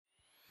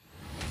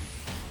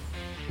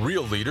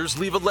Real leaders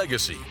leave a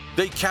legacy.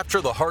 They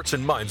capture the hearts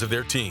and minds of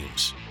their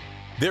teams.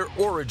 Their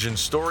origin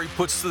story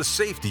puts the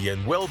safety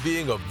and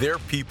well-being of their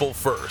people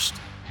first.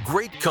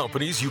 Great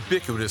companies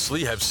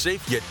ubiquitously have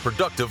safe yet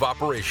productive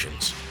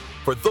operations.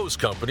 For those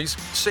companies,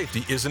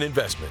 safety is an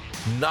investment,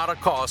 not a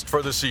cost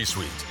for the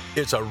C-suite.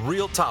 It's a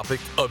real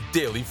topic of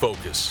daily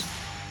focus.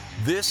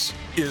 This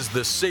is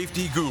The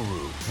Safety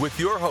Guru with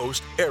your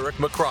host, Eric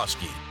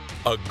McCroskey,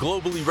 a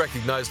globally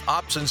recognized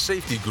ops and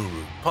safety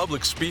guru,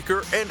 public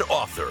speaker, and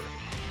author.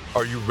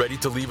 Are you ready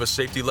to leave a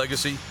safety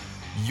legacy?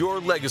 Your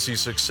legacy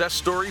success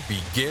story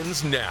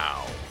begins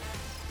now.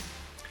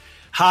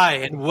 Hi,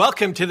 and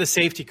welcome to The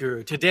Safety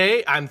Guru.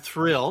 Today, I'm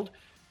thrilled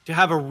to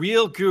have a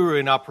real guru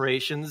in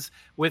operations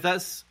with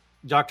us,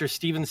 Dr.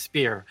 Steven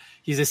Spear.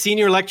 He's a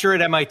senior lecturer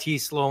at MIT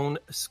Sloan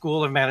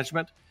School of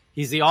Management.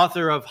 He's the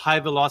author of High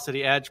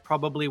Velocity Edge,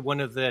 probably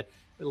one of the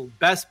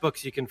best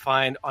books you can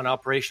find on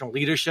operational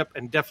leadership,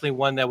 and definitely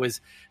one that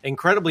was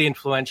incredibly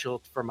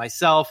influential for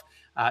myself.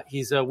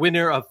 He's a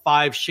winner of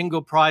 5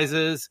 Shingo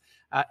Prizes,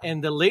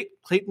 and the late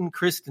Clayton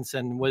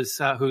Christensen was,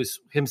 who's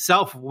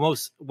himself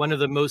one of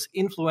the most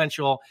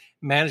influential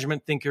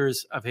management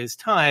thinkers of his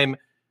time,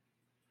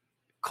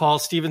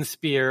 called Steven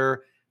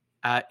Spear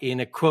in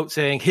a quote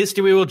saying,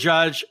 "History will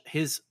judge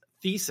his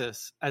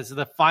thesis as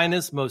the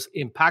finest, most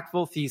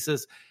impactful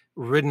thesis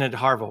written at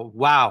Harvard."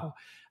 Wow.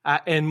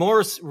 And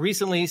more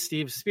recently,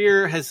 Steve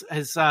Spear has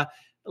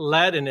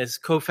led and has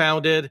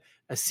co-founded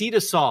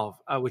C2Solve,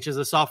 which is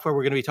a software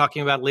we're going to be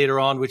talking about later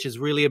on, which is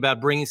really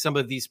about bringing some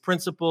of these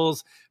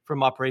principles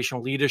from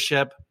operational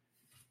leadership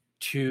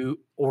to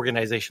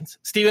organizations.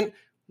 Steven,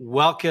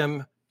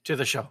 welcome to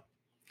the show.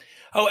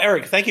 Oh,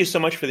 Eric, thank you so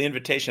much for the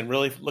invitation.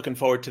 Really looking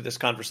forward to this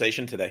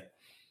conversation today.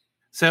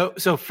 So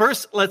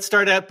first, let's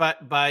start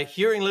out by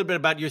hearing a little bit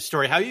about your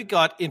story, how you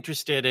got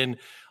interested in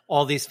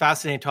all these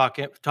fascinating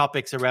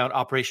topics around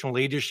operational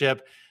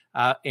leadership,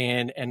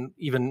 and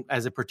even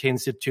as it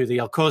pertains to the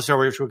Alcoa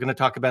story, which we're going to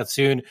talk about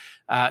soon,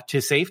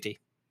 to safety.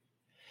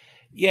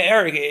 Yeah,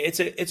 Eric,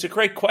 it's a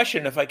great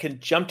question. If I can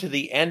jump to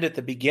the end at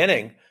the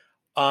beginning,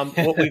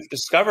 what we've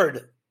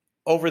discovered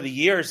over the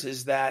years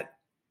is that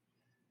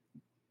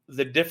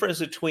the difference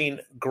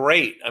between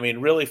great, I mean,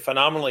 really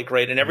phenomenally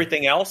great, and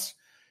everything else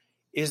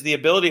is the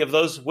ability of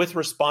those with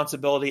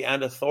responsibility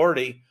and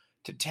authority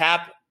to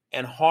tap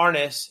and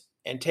harness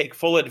and take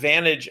full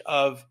advantage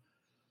of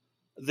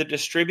the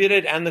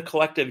distributed and the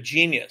collective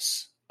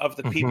genius of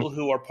the people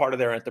who are part of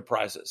their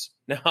enterprises.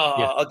 Now,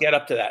 I'll get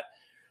up to that.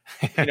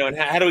 And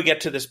how do we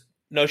get to this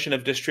notion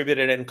of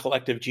distributed and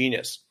collective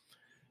genius?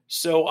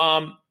 So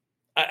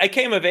I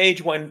came of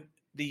age when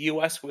the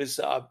U.S.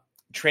 was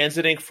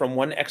transiting from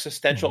one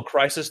existential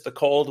crisis, the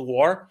Cold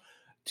War,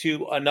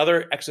 to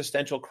another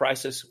existential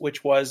crisis,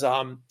 which was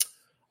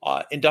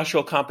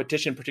industrial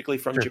competition, particularly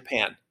from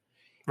Japan.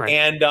 Right.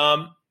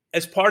 And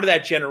as part of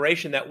that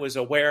generation that was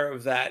aware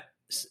of that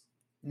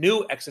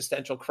new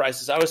existential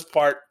crisis, I was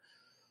part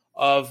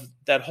of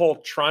that whole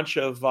tranche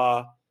of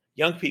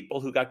young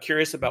people who got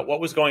curious about what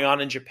was going on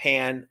in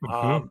Japan,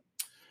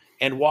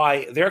 and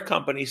why their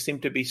companies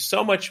seemed to be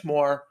so much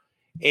more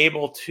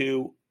able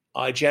to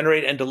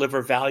generate and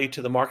deliver value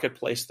to the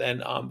marketplace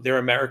than their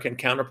American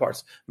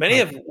counterparts, many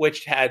of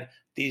which had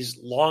these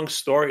long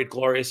storied,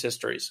 glorious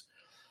histories.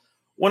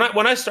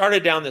 When I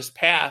started down this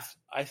path,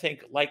 I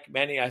think, like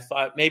many, I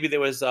thought maybe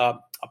there was a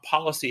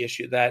policy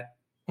issue that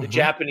the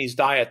Japanese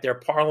Diet, their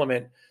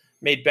parliament,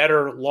 made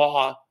better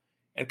law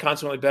and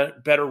consequently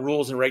better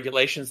rules and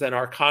regulations than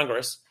our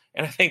Congress.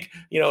 And I think,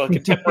 a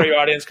contemporary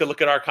audience could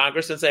look at our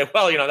Congress and say,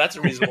 well, that's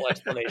a reasonable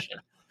explanation.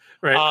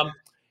 Right.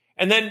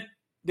 And then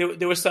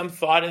there was some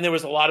thought, and there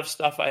was a lot of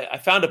stuff. I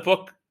found a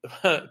book,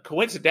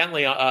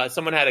 coincidentally,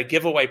 someone had a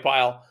giveaway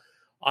pile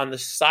on the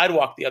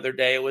sidewalk the other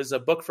day. It was a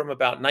book from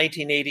about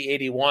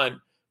 1980-81,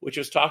 which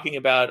was talking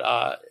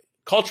about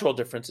cultural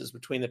differences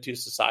between the two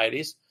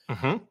societies.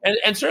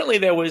 And certainly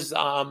there was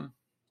the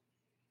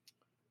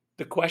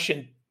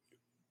question,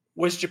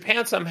 was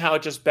Japan somehow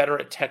just better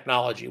at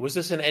technology? Was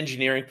this an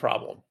engineering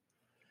problem?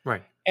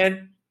 Right.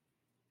 And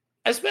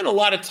I spent a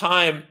lot of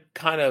time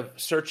kind of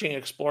searching,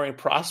 exploring,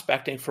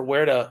 prospecting for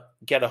where to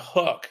get a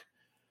hook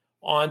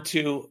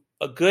onto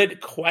a good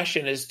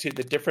question as to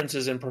the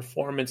differences in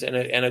performance, and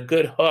a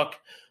good hook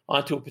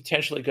onto a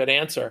potentially good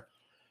answer.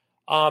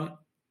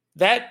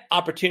 That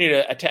opportunity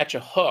to attach a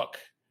hook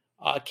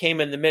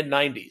came in the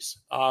mid-90s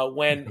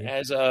when,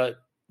 as a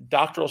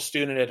doctoral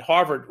student at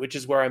Harvard, which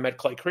is where I met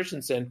Clay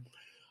Christensen,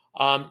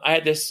 I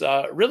had this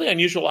really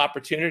unusual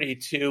opportunity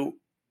to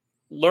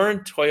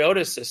learn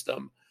Toyota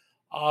system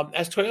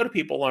as Toyota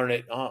people learn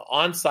it,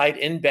 on-site,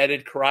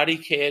 embedded,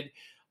 Karate Kid,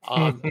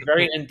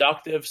 very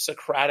inductive,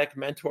 Socratic,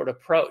 mentored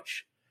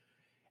approach.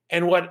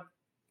 And what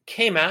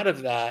came out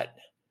of that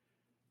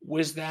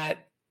was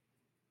that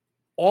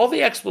all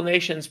the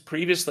explanations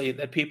previously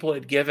that people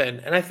had given,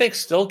 and I think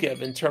still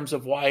give, in terms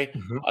of why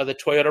the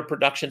Toyota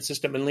production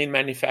system and lean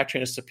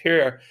manufacturing is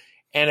superior,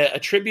 and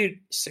attribute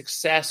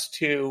success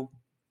to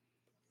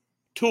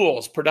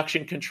tools,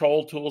 production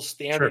control tools,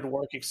 standard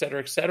work, et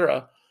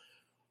cetera,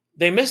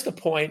 they missed the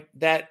point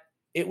that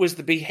it was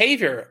the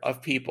behavior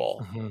of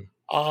people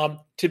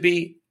to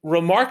be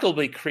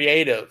remarkably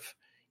creative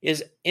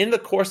is in the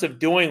course of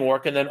doing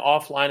work and then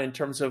offline in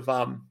terms of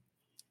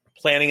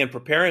planning and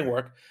preparing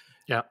work.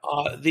 Yeah.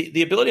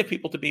 The ability of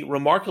people to be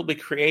remarkably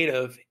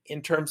creative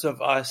in terms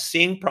of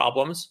seeing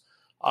problems,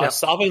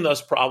 solving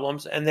those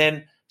problems, and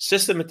then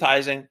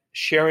systematizing,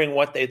 sharing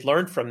what they'd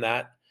learned from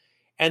that.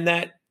 And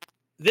that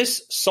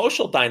this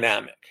social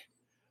dynamic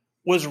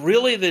was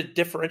really the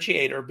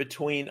differentiator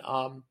between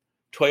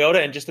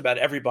Toyota and just about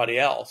everybody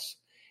else.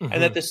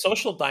 And that the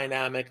social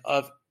dynamic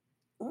of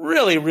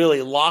really,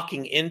 really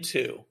locking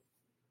into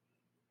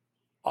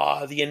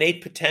the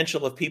innate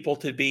potential of people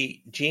to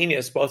be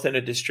genius, both in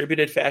a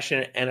distributed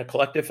fashion and a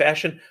collective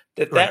fashion,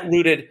 that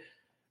rooted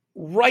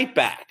right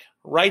back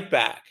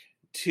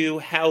to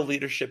how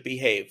leadership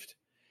behaved.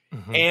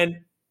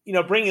 And,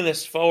 bringing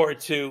this forward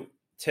to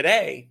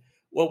today,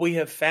 what we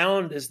have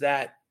found is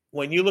that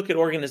when you look at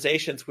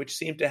organizations which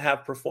seem to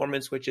have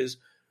performance which is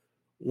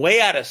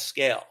way out of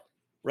scale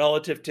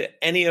relative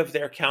to any of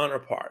their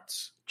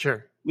counterparts,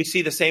 sure, we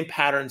see the same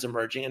patterns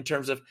emerging in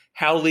terms of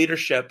how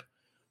leadership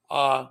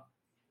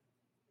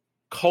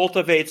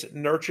cultivates,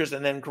 nurtures,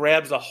 and then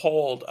grabs a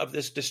hold of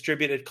this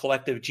distributed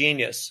collective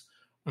genius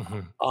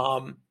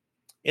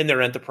in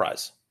their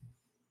enterprise.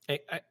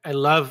 I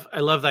love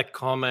that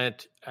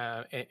comment,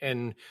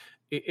 and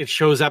it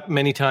shows up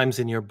many times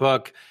in your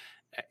book.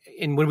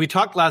 And when we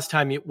talked last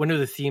time, one of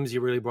the themes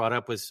you really brought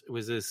up was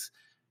this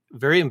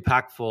very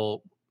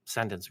impactful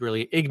sentence,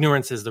 really: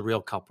 ignorance is the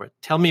real culprit.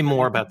 Tell me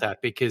more about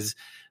that, because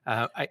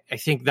I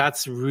think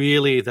that's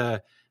really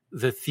the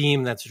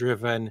theme that's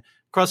driven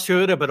across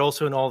Toyota, but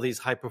also in all these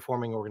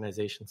high-performing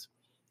organizations.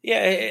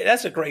 Yeah,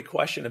 that's a great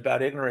question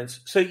about ignorance.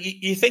 So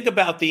you think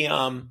about the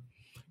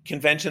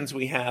conventions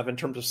we have in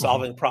terms of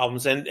solving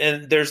problems,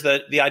 and there's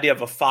the idea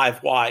of a 5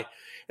 why.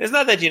 It's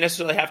not that you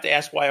necessarily have to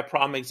ask why a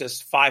problem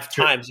exists 5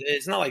 times.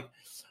 It's not like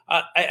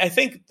I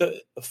think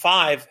the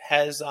 5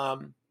 has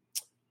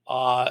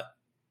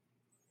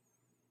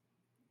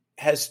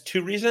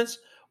 2 reasons.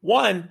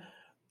 One,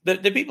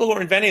 the people who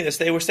are inventing this,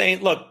 they were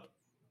saying, look,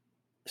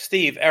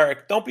 Steve,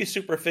 Eric, don't be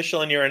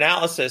superficial in your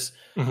analysis.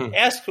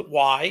 Ask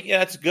why. Yeah,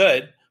 that's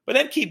good. But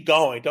then keep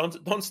going.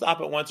 Don't stop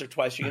at once or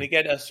twice. You're going to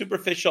get a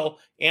superficial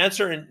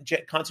answer and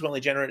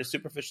consequently generate a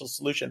superficial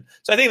solution.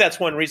 So I think that's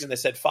one reason they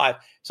said 5.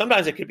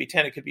 Sometimes it could be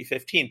 10, it could be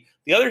 15.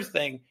 The other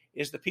thing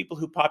is the people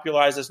who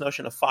popularized this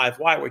notion of 5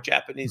 why were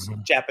Japanese.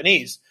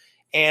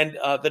 And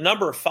the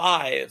number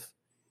 5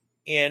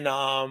 in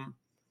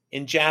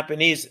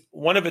Japanese,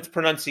 one of its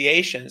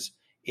pronunciations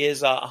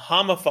is a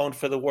homophone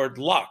for the word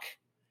luck.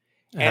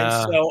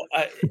 And so,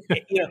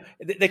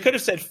 they could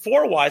have said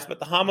 4 whys, but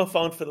the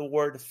homophone for the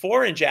word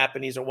 4 in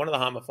Japanese, or one of the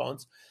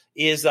homophones,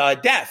 is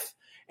death.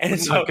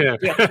 And so,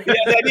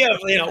 the idea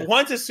of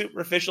once is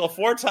superficial,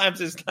 4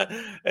 times is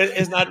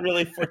not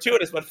really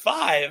fortuitous, but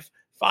 5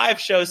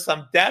 shows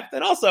some depth,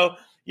 and also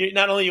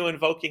not only you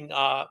invoking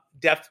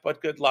depth but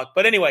good luck.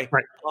 But anyway,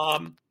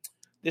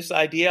 this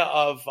idea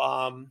of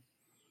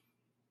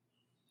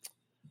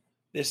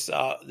this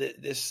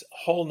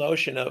whole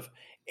notion of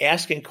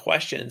asking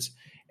questions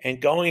and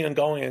going and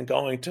going and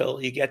going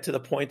till you get to the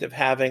point of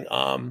having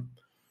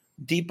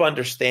deep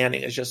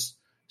understanding is just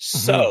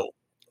so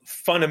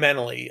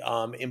fundamentally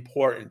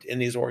important in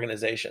these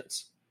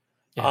organizations.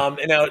 And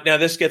now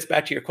this gets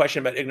back to your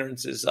question about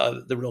ignorance is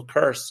the real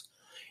curse,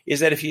 is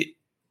that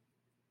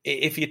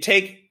if you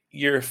take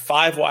your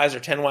 5 whys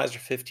or 10 whys or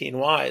 15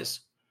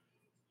 whys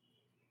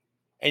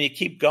and you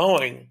keep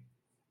going,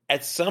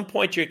 at some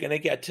point you're going to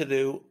get to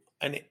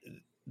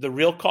the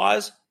real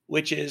cause,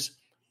 which is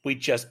we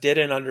just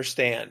didn't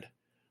understand.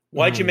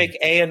 Why'd you make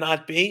A and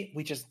not B?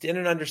 We just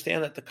didn't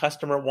understand that the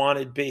customer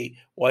wanted B.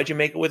 Why'd you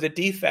make it with a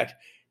defect?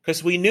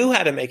 Because we knew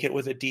how to make it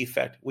with a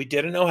defect. We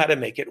didn't know how to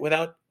make it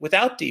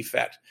without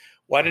defect.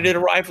 Why did it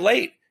arrive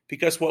late?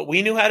 Because what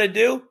we knew how to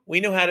do, we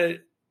knew how to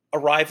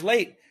arrive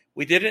late.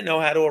 We didn't know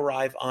how to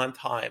arrive on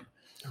time.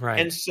 Right.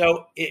 And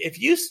so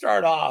if you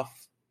start off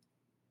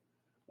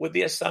with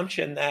the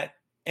assumption that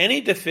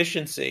any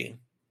deficiency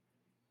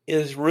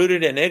is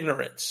rooted in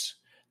ignorance,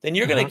 then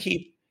you're going to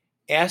keep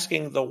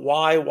asking the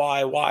why,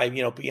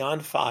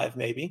 beyond 5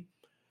 maybe,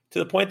 to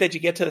the point that you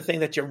get to the thing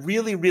that you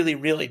really, really,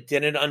 really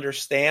didn't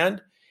understand.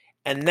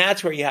 And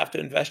that's where you have to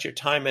invest your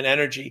time and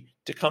energy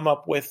to come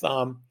up with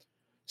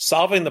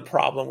solving the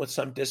problem with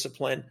some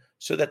discipline,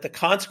 so that the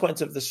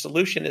consequence of the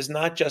solution is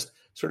not just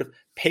sort of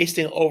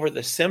pasting over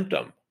the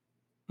symptom,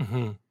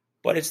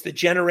 but it's the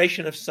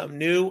generation of some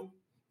new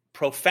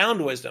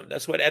profound wisdom.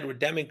 That's what Edward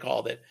Deming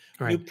called it.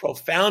 New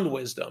profound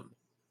wisdom.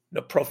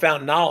 No,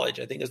 profound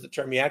knowledge, I think, is the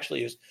term he actually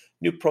used.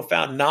 New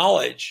profound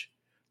knowledge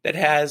that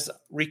has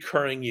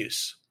recurring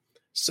use.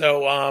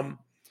 So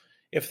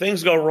if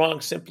things go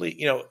wrong,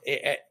 simply,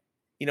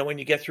 when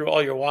you get through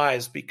all your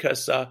whys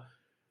because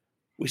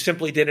we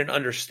simply didn't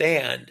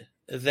understand,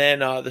 then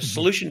the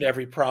solution to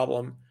every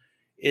problem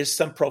is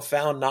some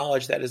profound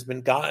knowledge that has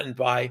been gotten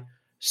by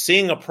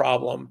seeing a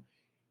problem,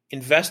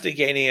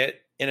 investigating it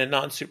in a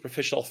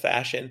non-superficial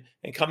fashion,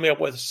 and coming up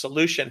with a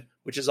solution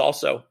which is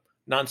also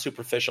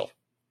non-superficial.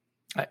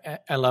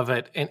 I love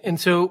it. And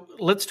so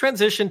let's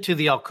transition to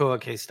the Alcoa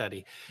case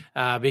study,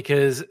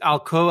 because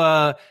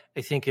Alcoa,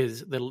 I think,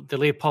 is the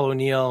late Paul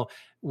O'Neill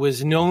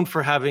was known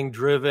for having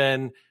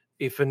driven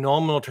a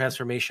phenomenal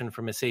transformation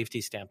from a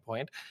safety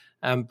standpoint.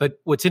 But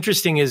what's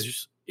interesting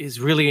is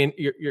really in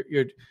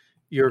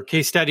your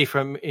case study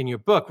in your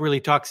book really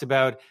talks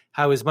about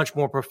how it's much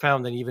more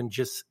profound than even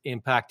just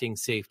impacting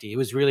safety. It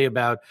was really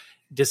about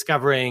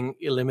discovering,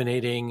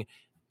 eliminating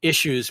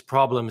issues,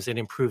 problems, and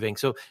improving.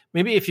 So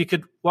maybe if you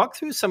could walk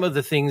through some of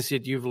the things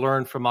that you've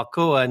learned from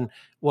Alcoa and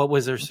what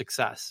was their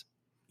success.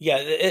 Yeah,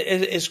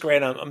 it's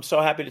great. I'm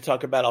so happy to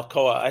talk about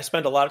Alcoa. I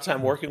spend a lot of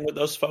time working with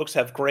those folks,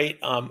 have great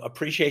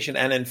appreciation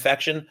and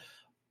affection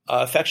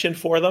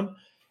for them.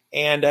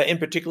 And in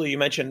particular, you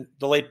mentioned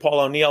the late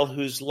Paul O'Neill,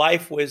 whose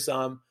life was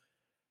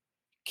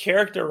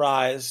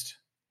characterized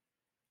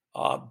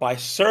by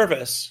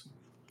service,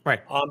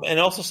 right, and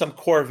also some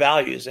core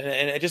values.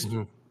 And I just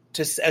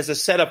as a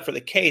setup for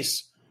the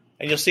case,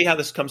 and you'll see how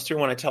this comes through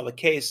when I tell the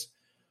case,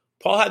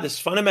 Paul had this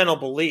fundamental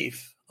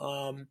belief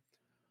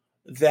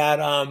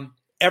that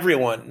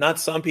everyone, not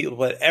some people,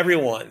 but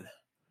everyone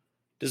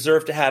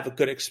deserved to have a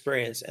good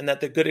experience, and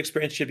that the good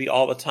experience should be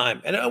all the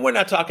time. And we're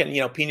not talking,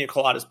 pina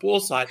coladas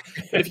poolside,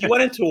 but if you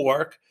went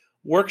into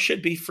work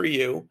should be for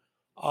you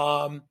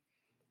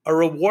a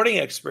rewarding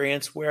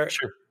experience where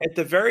at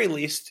the very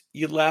least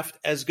you left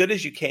as good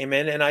as you came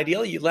in, and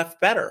ideally you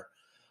left better.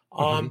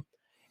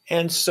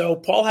 And so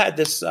Paul had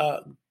this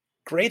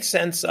great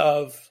sense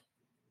of,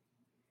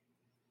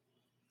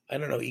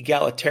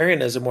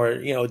 egalitarianism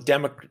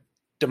or,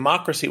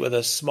 democracy with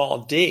a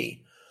small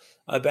d,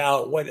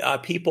 about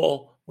what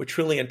people were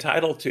truly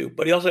entitled to.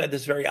 But he also had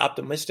this very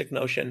optimistic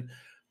notion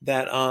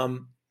that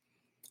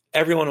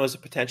everyone was a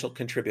potential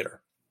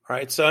contributor. All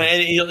right. So,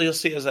 and you'll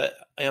see as I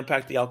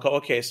unpack the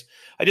Alcoa case,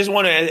 I just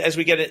want to, as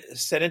we get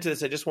set into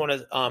this, I just want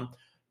to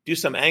do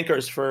some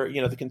anchors for,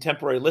 the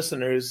contemporary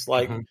listeners,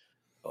 like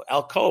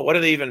Alcoa, what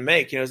do they even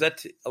make? Is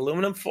that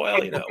aluminum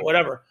foil,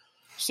 whatever.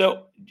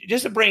 So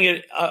just to bring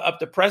it up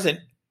to present,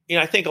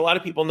 I think a lot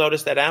of people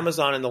noticed that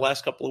Amazon in the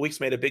last couple of weeks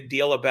made a big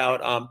deal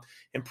about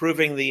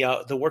improving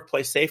the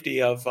workplace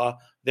safety of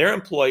their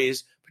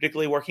employees,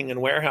 particularly working in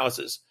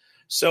warehouses.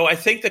 So I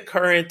think the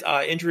current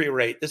injury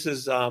rate, this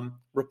is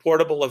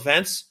reportable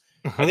events.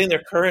 I think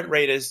their current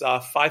rate is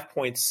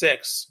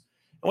 5.6.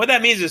 And what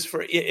that means is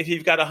if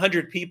you've got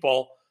 100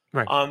 people,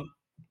 right.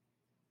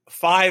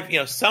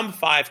 Some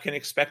five can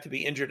expect to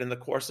be injured in the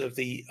course of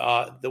the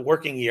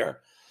working year.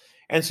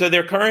 And so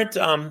their current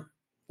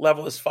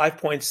level is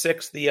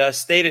 5.6. The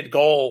stated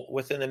goal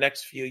within the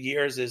next few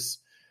years is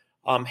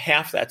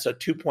half that, so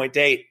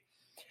 2.8.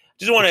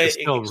 Just want to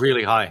still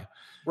really high,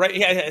 right?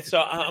 Yeah.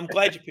 So I'm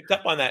glad you picked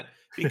up on that,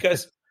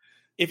 because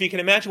if you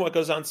can imagine what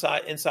goes on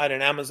inside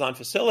an Amazon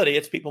facility,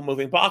 it's people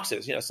moving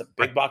boxes. Some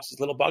big boxes,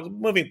 little boxes,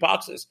 moving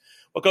boxes.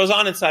 What goes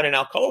on inside an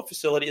Alcoa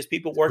facility is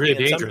people working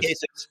in some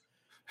cases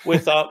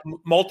with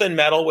molten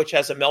metal, which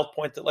has a melt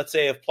point that, let's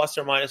say, of plus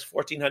or minus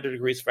 1,400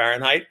 degrees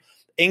Fahrenheit.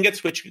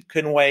 Ingots, which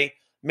can weigh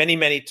many,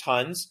 many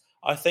tons.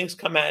 Things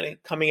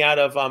coming out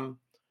of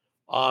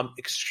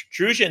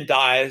extrusion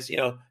dies,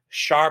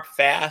 sharp,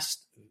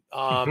 fast,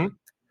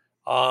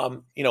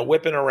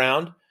 whipping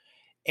around.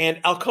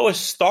 And Alcoa's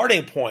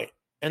starting point,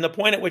 and the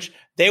point at which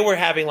they were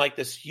having like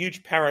this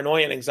huge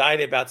paranoia and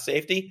anxiety about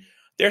safety,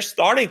 their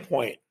starting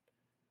point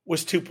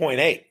was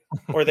 2.8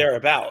 or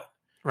thereabout.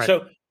 Right.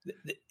 So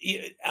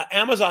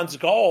Amazon's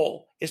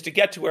goal is to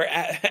get to where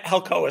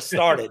Alcoa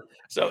started.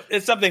 So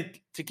it's something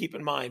to keep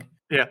in mind.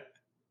 Yeah.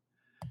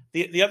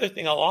 The other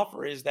thing I'll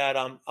offer is that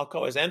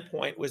Alcoa's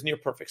endpoint was near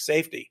perfect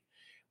safety,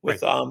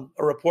 with a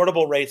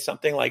reportable rate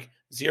something like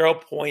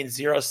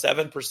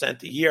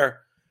 0.07% a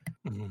year.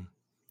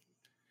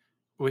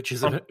 Which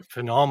is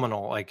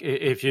phenomenal. Like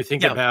if you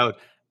think about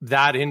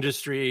that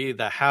industry,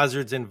 the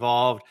hazards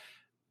involved,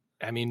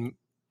 I mean,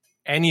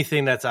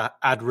 anything that's a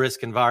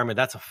at-risk environment,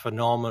 that's a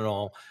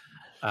phenomenal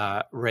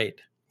rate.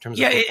 In terms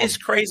of it's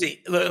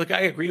crazy. Look,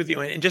 I agree with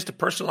you. And just to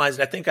personalize it,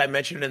 I think I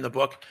mentioned it in the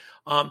book,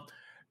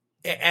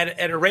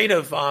 at a rate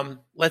of,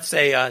 let's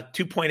say,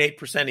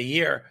 2.8% a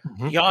year,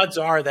 the odds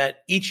are that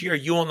each year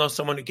you will know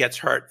someone who gets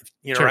hurt,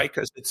 right?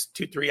 Because it's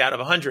 2-3 out of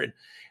 100.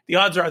 The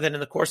odds are that in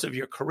the course of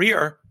your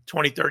career,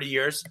 20, 30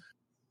 years,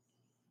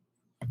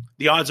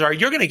 the odds are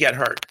you're going to get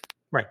hurt.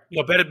 Right.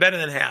 Better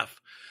than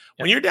half.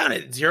 When you're down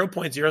at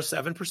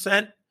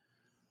 0.07%,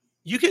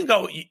 you can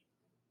go,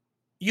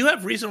 you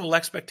have reasonable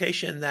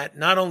expectation that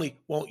not only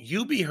won't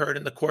you be hurt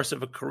in the course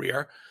of a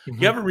career,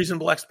 you have a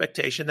reasonable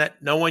expectation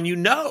that no one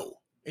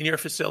in your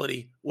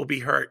facility will be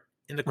hurt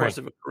in the course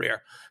of a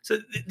career. So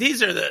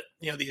these are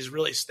these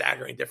really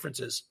staggering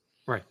differences.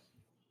 Right.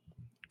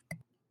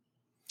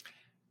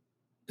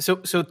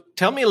 So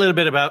tell me a little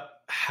bit about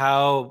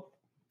how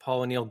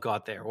Paul O'Neill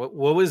got there.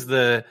 What was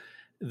the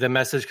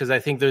message? Because I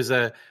think there's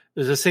a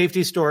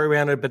safety story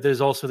around it, but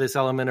there's also this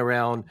element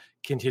around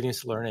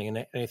continuous learning,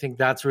 and I think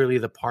that's really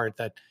the part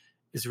that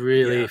is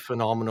really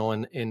phenomenal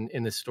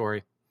in this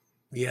story.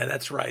 Yeah,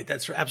 that's right.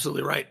 That's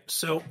absolutely right.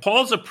 So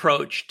Paul's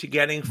approach to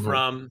getting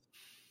from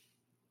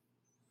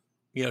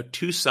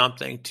to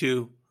something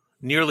to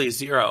nearly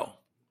zero,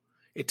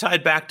 it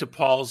tied back to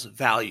Paul's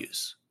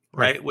values,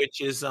 right?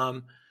 Which is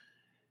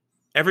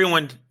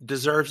everyone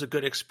deserves a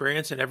good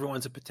experience and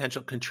everyone's a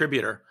potential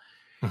contributor.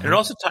 And it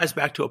also ties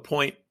back to a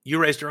point you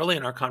raised early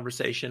in our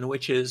conversation,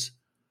 which is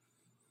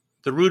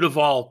the root of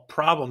all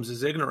problems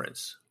is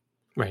ignorance.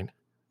 Right.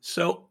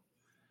 So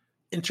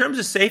in terms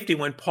of safety,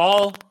 when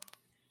Paul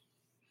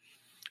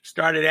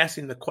started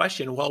asking the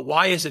question, well,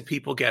 why is it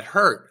people get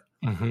hurt?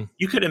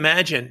 You could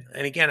imagine,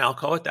 and again,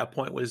 Alcoa at that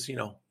point was,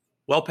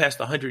 well past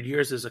 100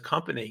 years as a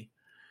company,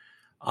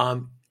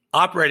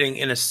 operating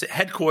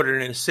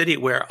headquartered in a city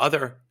where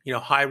other,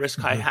 high risk,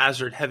 high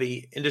hazard,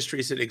 heavy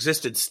industries that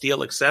existed,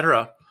 steel, et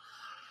cetera.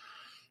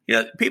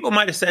 People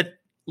might have said,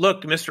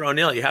 look, Mr.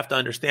 O'Neill, you have to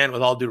understand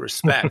with all due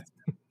respect.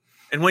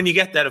 And when you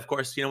get that, of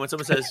course, when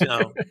someone says,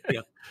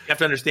 you have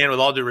to understand with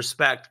all due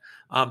respect,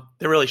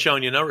 they're really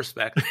showing you no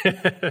respect.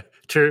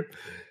 True.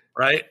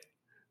 Right?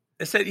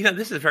 They said,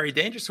 this is very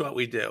dangerous what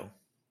we do.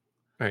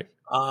 Right.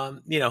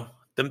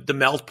 The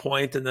melt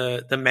point and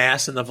the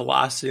mass and the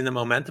velocity and the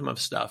momentum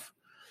of stuff.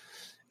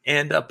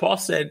 And Paul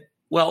said,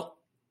 well,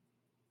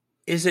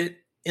 is it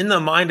in the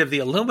mind of the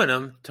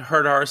aluminum to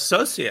hurt our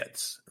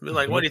associates? We're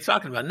like, what are you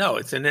talking about? No,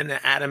 it's an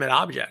inanimate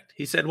object.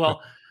 He said,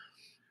 well,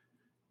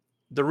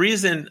 the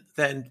reason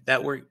then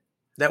that we're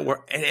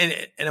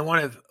and I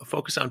want to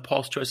focus on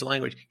Paul's choice of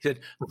language. He said,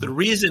 the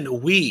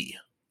reason we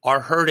are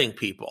hurting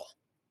people,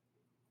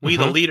 we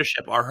the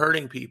leadership are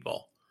hurting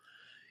people,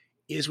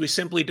 is we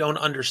simply don't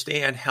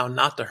understand how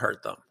not to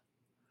hurt them.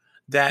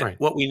 That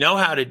what we know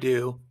how to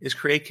do is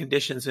create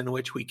conditions in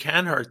which we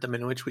can hurt them,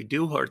 in which we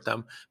do hurt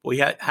them, but we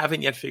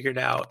haven't yet figured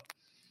out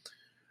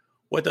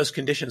what those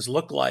conditions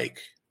look like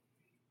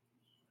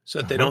so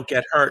that they don't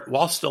get hurt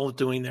while still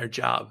doing their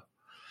job.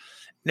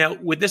 Now,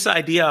 with this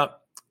idea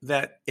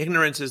that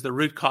ignorance is the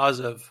root cause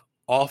of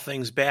all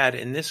things bad,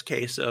 in this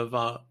case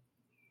of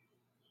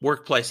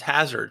workplace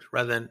hazard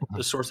rather than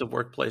the source of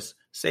workplace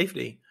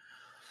safety,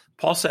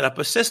 Paul set up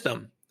a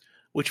system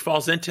which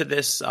falls into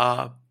this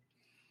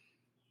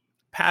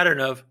pattern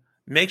of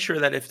make sure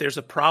that if there's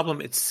a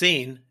problem, it's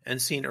seen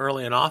and seen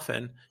early and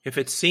often. If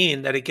it's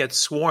seen, that it gets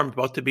swarmed,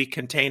 both to be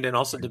contained and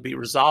also to be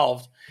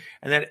resolved.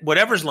 And that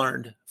whatever's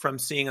learned from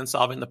seeing and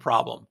solving the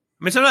problem.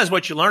 I mean, sometimes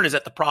what you learn is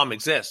that the problem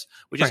exists,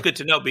 which is good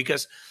to know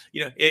because,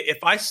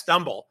 if I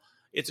stumble,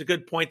 it's a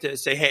good point to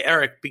say, hey,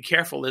 Eric, be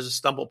careful. There's a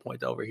stumble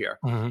point over here.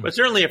 But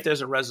certainly if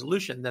there's a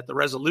resolution, that the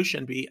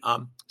resolution be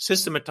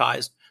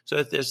systematized so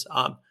that there's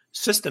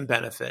system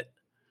benefit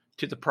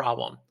to the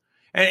problem.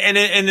 And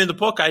in the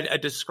book, I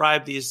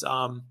describe these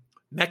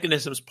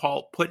mechanisms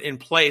Paul put in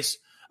place,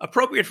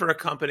 appropriate for a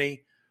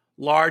company,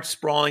 large,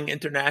 sprawling,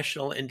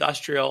 international,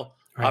 industrial,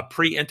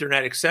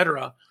 pre-internet, et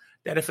cetera,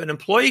 that if an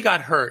employee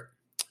got hurt,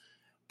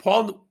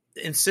 Paul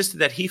insisted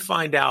that he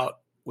find out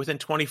within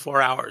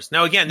 24 hours.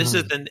 Now, again, this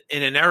is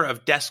in an era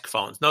of desk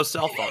phones, no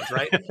cell phones,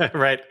 right?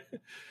 Right.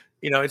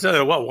 It's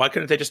another, why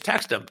couldn't they just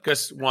text them?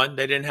 Because one,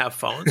 they didn't have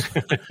phones.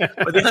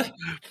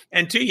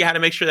 And two, you had to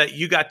make sure that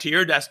you got to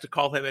your desk to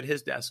call him at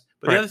his desk.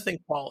 But the other thing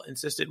Paul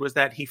insisted was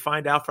that he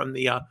find out from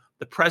the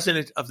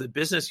president of the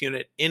business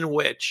unit in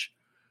which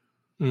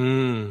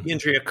the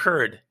injury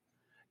occurred.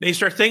 Now you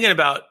start thinking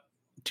about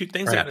two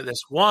things out of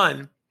this.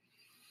 One,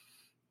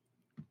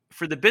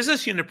 for the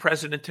business unit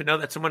president to know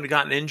that someone had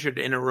gotten injured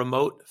in a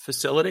remote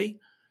facility,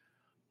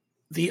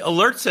 the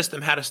alert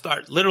system had to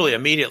start literally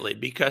immediately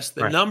because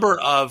the number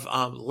of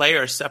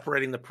layers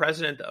separating the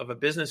president of a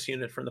business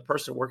unit from the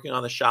person working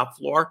on the shop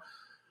floor,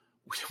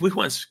 we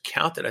once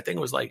counted, I think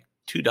it was like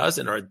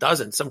 24 or a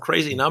dozen, some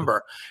crazy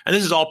number. And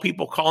this is all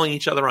people calling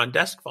each other on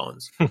desk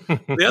phones.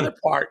 The other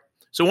part,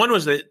 so one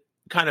was the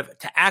kind of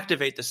to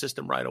activate the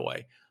system right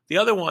away. The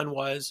other one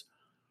was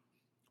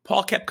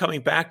Paul kept coming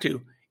back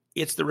to,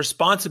 it's the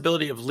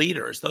responsibility of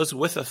leaders, those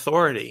with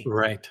authority,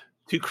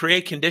 to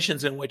create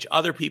conditions in which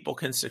other people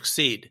can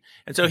succeed.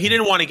 And so he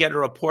didn't want to get a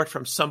report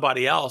from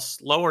somebody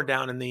else lower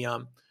down in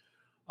the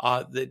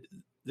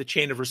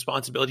chain of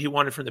responsibility. He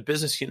wanted from the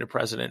business unit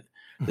president.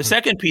 The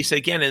second piece,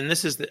 again, and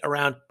this is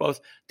around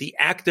both the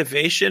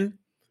activation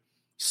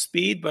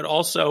speed, but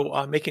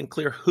also making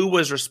clear who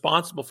was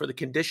responsible for the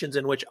conditions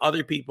in which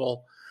other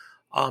people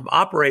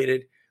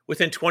operated.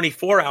 Within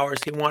 24 hours,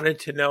 he wanted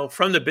to know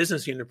from the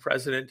business unit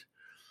president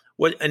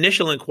what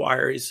initial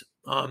inquiries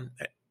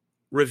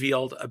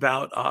revealed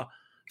about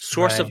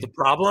source of the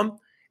problem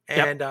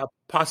and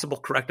possible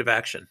corrective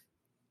action.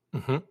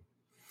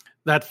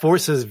 That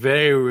forces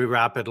very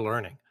rapid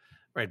learning,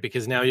 right?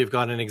 Because now you've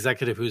got an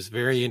executive who's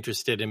very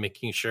interested in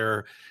making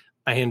sure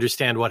I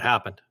understand what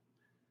happened.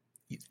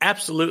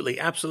 Absolutely,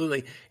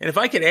 absolutely. And if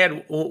I could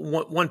add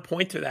one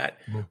point to that,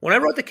 when I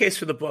wrote the case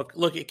for the book,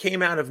 look, it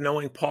came out of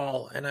knowing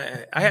Paul, and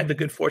I had the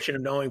good fortune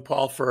of knowing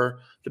Paul for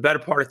the better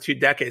part of 2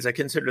 decades. I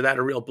consider that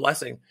a real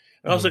blessing.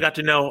 I also got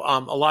to know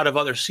a lot of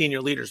other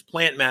senior leaders,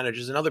 plant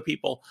managers, and other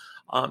people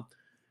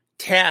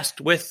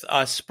tasked with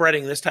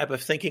spreading this type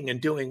of thinking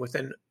and doing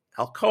within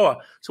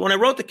Alcoa. So when I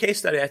wrote the case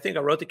study, I think I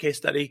wrote the case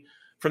study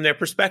from their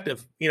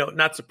perspective.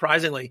 Not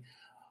surprisingly,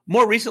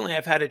 more recently,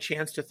 I've had a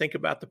chance to think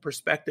about the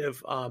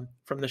perspective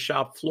from the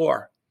shop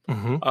floor,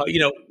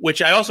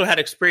 which I also had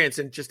experience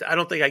in. Just I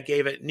don't think I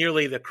gave it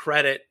nearly the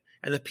credit,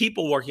 and the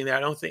people working there. I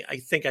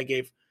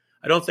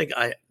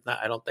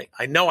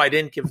know I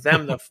didn't give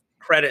them the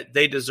credit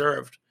they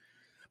deserved.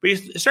 But you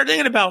start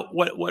thinking about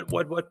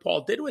what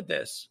Paul did with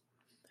this,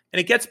 and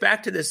it gets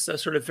back to this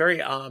sort of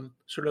very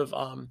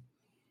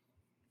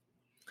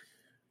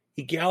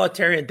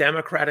egalitarian,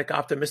 democratic,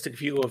 optimistic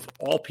view of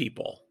all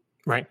people.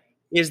 Right.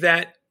 Is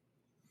that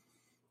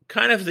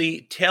kind of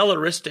the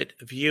Tayloristic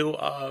view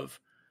of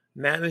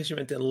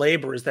management and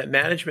labor? Is that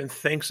management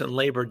thinks and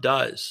labor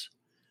does.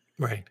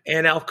 Right.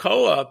 And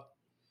Alcoa,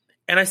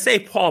 and I say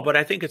Paul, but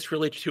I think it's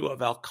really true of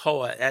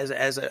Alcoa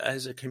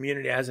as a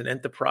community, as an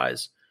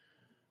enterprise.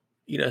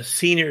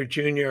 Senior,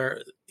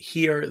 junior,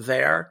 here,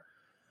 there.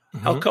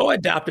 Mm-hmm. Alcoa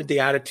adopted the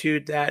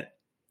attitude that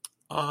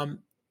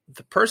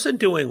the person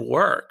doing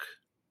work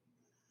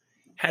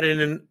had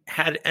an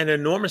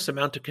enormous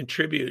amount to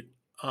contribute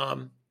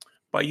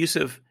by use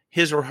of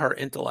his or her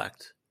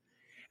intellect,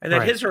 and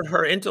that his or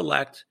her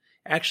intellect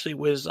actually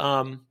was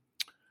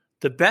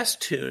the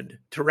best tuned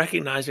to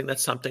recognizing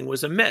that something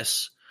was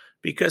amiss.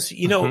 Because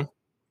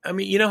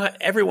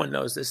everyone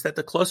knows this, that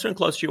the closer and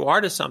closer you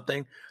are to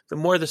something, the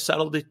more the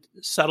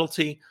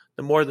subtlety,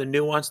 the more the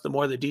nuance, the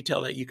more the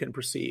detail that you can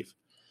perceive.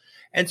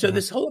 And so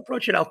this whole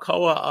approach at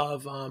Alcoa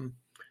of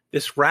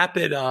this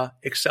rapid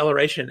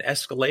acceleration,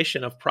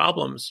 escalation of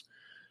problems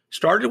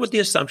started with the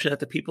assumption that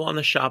the people on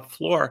the shop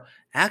floor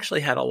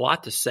actually had a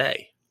lot to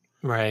say.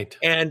 Right.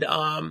 And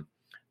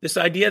this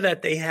idea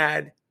that they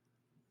had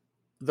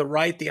the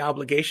right, the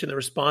obligation, the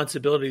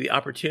responsibility, the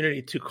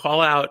opportunity to call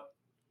out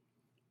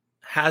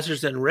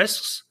hazards and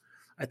risks,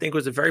 I think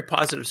was a very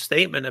positive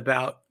statement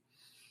about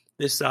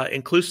this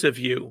inclusive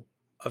view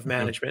of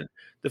management.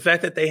 The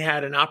fact that they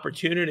had an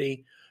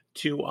opportunity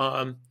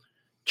to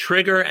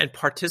trigger and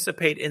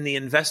participate in the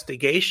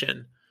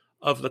investigation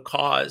of the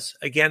cause,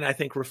 again, I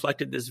think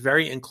reflected this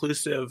very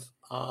inclusive,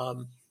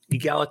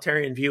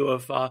 egalitarian view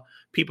of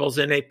people's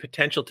innate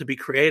potential to be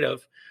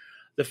creative.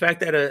 The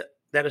fact that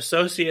that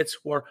associates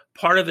were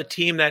part of a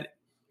team that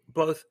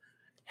both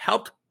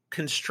helped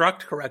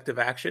construct corrective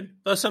action,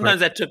 though sometimes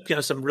that took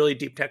some really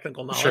deep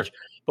technical knowledge,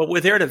 but we're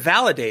there to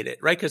validate it,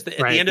 right? Because at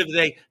the end of the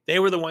day, they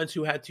were the ones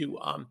who had to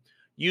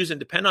use and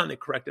depend on the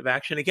corrective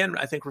action. Again,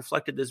 I think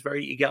reflected this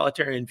very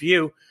egalitarian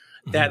view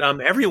that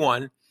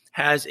everyone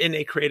has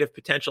innate creative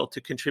potential to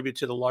contribute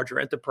to the larger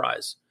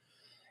enterprise.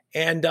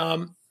 And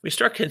we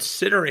start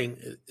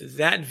considering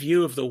that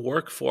view of the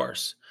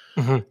workforce,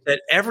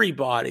 that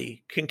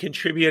everybody can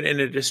contribute in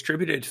a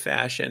distributed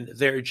fashion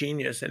their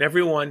genius. And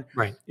everyone,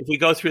 if we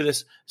go through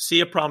this,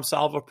 see a problem,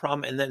 solve a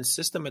problem, and then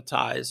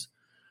systematize,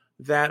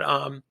 that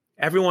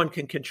everyone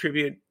can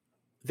contribute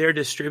their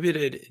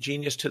distributed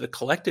genius to the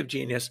collective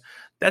genius.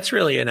 That's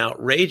really an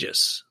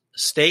outrageous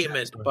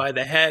statement by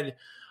the head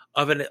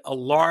of a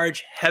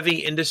large, heavy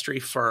industry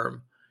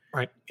firm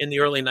in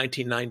the early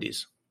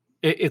 1990s.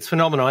 It's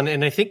phenomenal.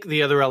 And I think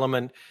the other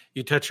element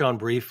you touch on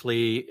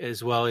briefly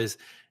as well is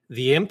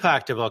the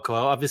impact of Alcoa.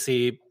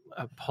 Obviously,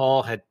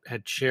 Paul had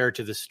shared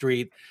to the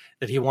street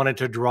that he wanted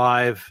to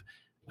drive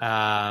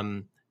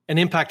an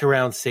impact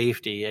around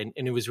safety, and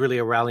it was really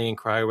a rallying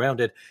cry around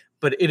it.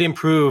 But it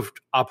improved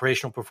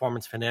operational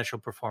performance, financial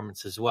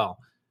performance as well.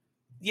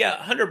 Yeah,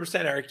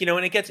 100%, Eric.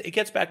 And it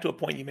gets back to a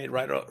point you made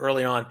right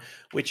early on,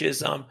 which is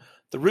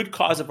the root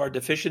cause of our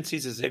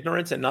deficiencies is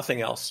ignorance and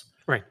nothing else.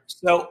 Right.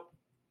 So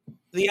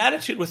the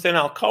attitude within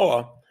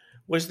Alcoa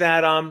was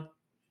that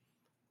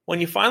when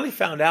you finally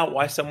found out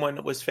why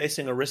someone was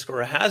facing a risk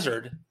or a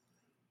hazard,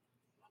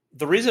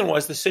 the reason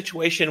was the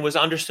situation was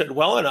understood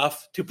well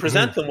enough to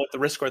present them with the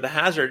risk or the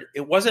hazard.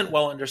 It wasn't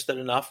well understood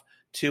enough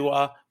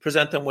to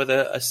present them with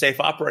a safe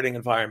operating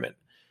environment.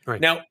 Right.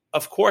 Now,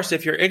 of course,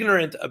 if you're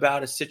ignorant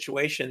about a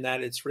situation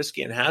that it's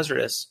risky and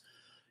hazardous,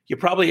 you're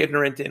probably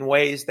ignorant in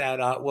ways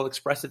that will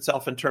express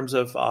itself in terms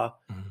of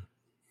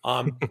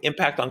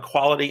impact on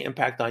quality,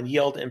 impact on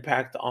yield,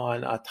 impact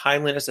on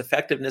timeliness,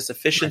 effectiveness,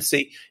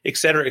 efficiency, et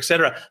cetera, et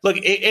cetera. Look,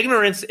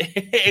 ignorance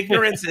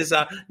is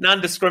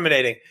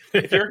non-discriminating.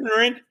 If you're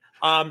ignorant,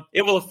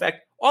 it will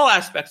affect all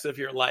aspects of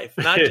your life,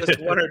 not just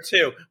one or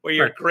two where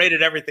you're great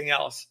at everything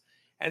else.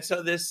 And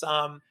so this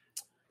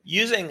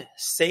using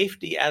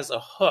safety as a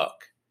hook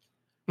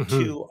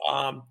to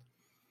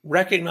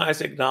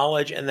recognize,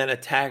 acknowledge, and then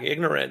attack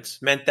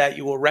ignorance meant that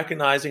you were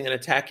recognizing and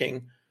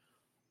attacking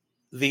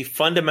the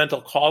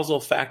fundamental causal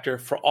factor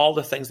for all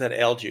the things that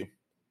ailed you.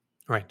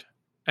 Right.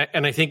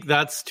 And I think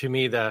that's, to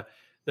me, the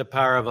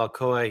power of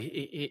Alcoa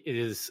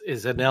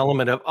is an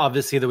element of,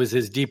 obviously, there was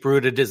his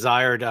deep-rooted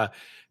desire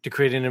to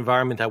create an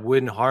environment that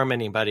wouldn't harm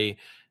anybody.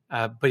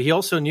 But he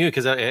also knew,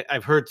 because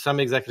I've heard some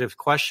executives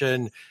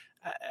question,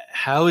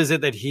 how is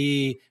it that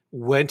he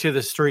went to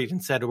the street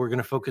and said, we're going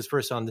to focus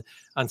first on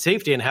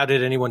safety, and how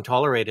did anyone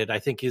tolerate it? I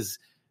think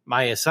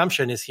my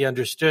assumption is he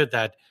understood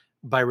that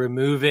by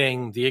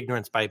removing the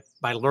ignorance, by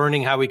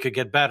learning how we could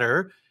get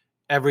better,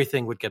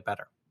 everything would get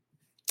better.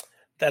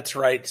 That's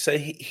right. So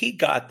he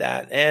got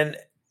that. And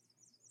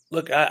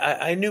Look,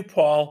 I knew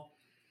Paul,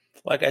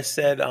 like I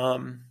said,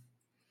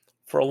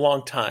 for a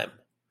long time.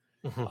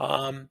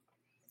 Mm-hmm.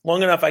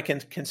 Long enough I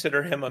can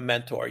consider him a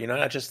mentor,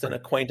 not just an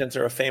acquaintance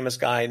or a famous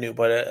guy I knew,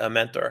 but a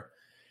mentor.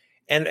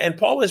 And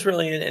Paul was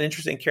really an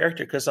interesting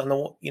character because on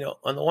the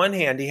one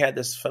hand, he had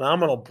this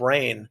phenomenal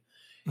brain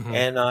Mm-hmm.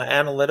 and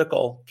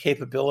analytical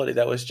capability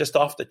that was just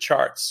off the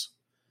charts.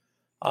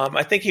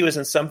 I think he was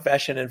in some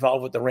fashion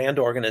involved with the RAND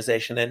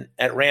organization, and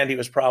at RAND he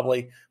was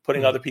probably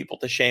putting other people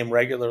to shame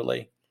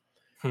regularly.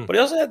 But he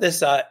also had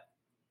this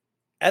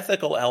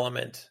ethical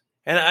element.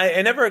 And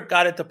I never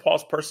got into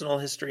Paul's personal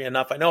history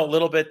enough. I know a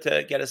little bit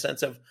to get a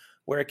sense of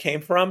where it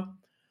came from,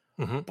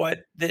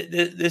 but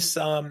this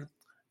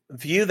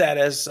view that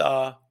as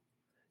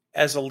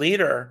a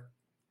leader,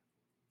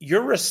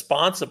 you're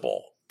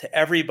responsible to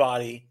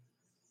everybody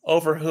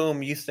over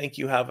whom you think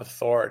you have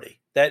authority.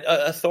 That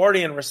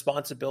authority and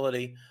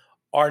responsibility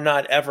are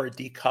not ever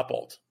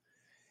decoupled.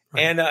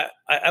 Right. And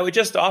I would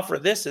just offer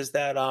this is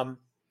that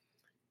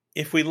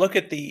if we look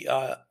at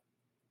the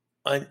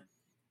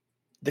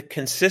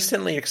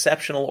consistently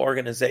exceptional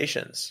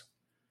organizations,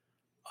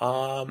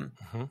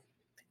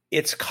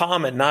 it's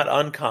common, not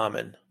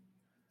uncommon,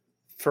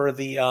 for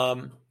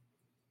the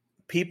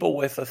people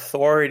with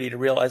authority to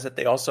realize that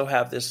they also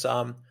have this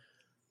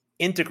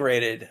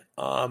integrated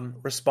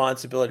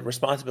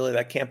responsibility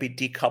that can't be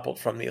decoupled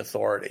from the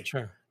authority.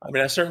 Sure. I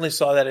mean, I certainly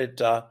saw that at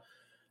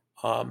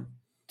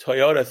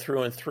Toyota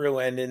through and through,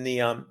 and in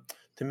the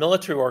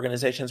military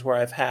organizations where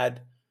I've had,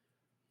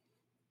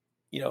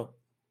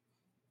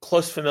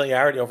 close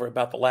familiarity over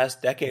about the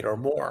last decade or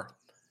more.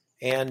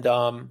 And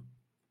the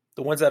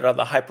ones that are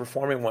the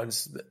high-performing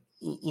ones,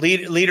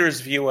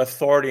 leaders view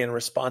authority and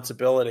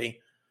responsibility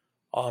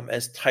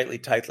as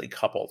tightly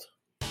coupled.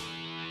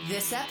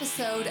 This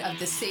episode of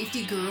the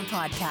Safety Guru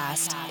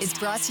podcast is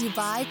brought to you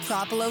by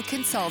Propolo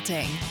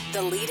Consulting,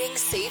 the leading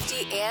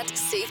safety and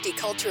safety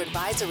culture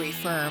advisory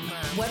firm.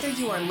 Whether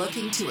you are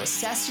looking to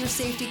assess your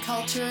safety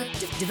culture,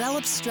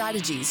 develop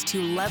strategies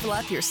to level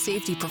up your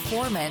safety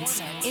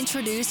performance,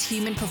 introduce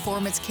human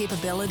performance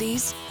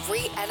capabilities,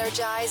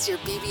 re-energize your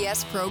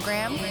BBS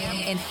program,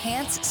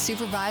 enhance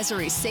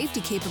supervisory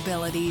safety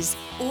capabilities,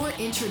 or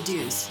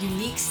introduce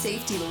unique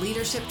safety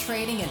leadership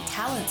training and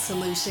talent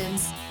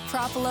solutions,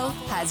 Propolo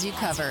has you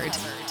covered.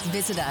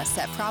 Visit us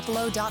at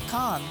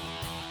propolo.com.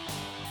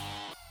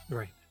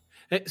 Right.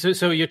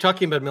 So you're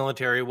talking about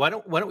military. Why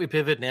don't we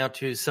pivot now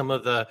to some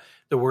of the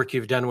work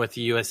you've done with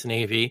the U.S.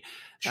 Navy?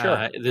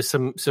 Sure. There's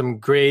some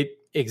great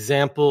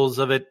examples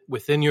of it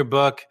within your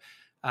book,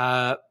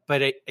 but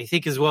I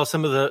think as well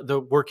some of the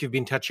work you've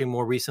been touching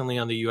more recently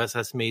on the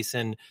USS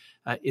Mason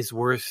is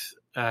worth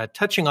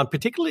touching on,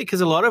 particularly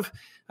because a lot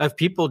of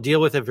people deal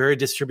with a very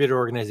distributed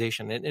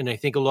organization, and I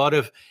think a lot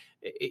of,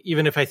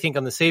 even if I think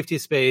on the safety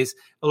space,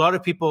 a lot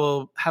of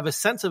people have a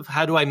sense of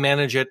how do I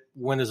manage it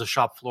when there's a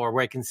shop floor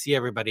where I can see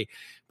everybody.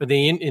 But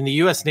in the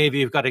U.S. Navy,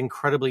 you've got an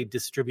incredibly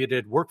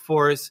distributed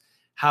workforce.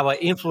 How I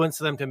influence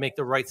them to make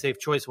the right safe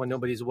choice when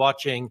nobody's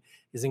watching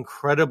is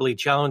incredibly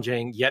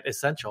challenging, yet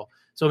essential.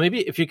 So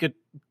maybe if you could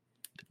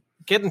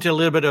get into a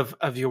little bit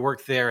of your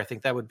work there, I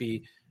think that would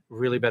be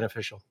really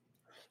beneficial.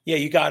 Yeah,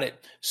 you got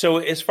it. So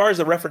as far as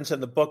the reference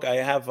in the book, I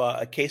have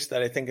a case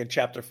that I think in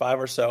chapter 5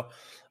 or so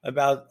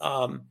about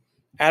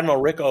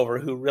Admiral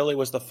Rickover, who really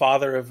was the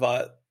father of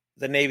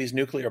the Navy's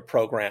nuclear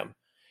program.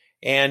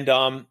 And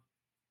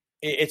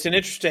it's an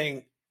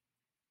interesting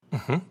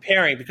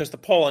pairing because the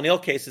Paul O'Neill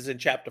case is in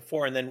chapter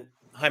 4 and then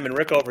Hyman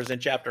Rickover is in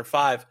chapter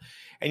 5.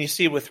 And you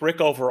see with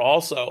Rickover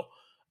also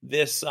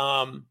this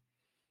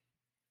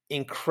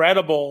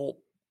incredible,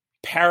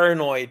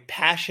 paranoid,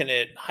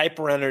 passionate,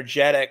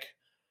 hyper-energetic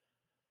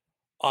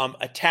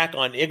attack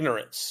on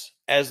ignorance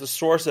as the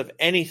source of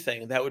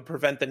anything that would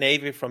prevent the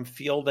Navy from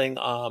fielding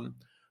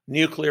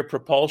nuclear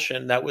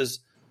propulsion that was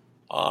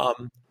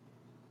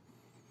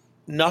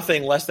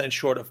nothing less than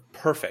short of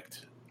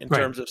perfect in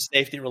terms of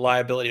safety,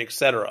 reliability,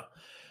 etc.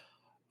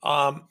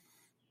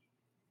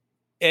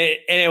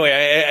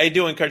 Anyway, I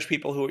do encourage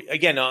people who,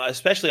 again,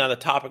 especially on the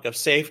topic of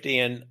safety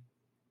and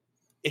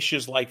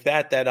issues like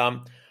that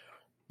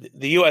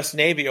the U.S.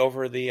 Navy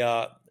over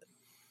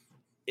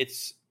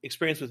its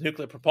experience with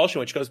nuclear propulsion,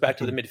 which goes back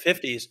to the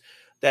mid-50s,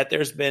 that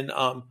there's been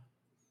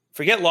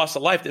forget loss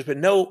of life. There's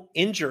been no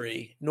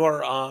injury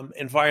nor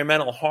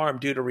environmental harm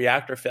due to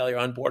reactor failure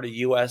on board a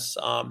U.S.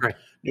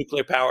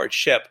 Nuclear-powered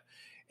ship.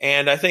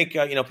 And I think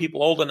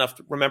people old enough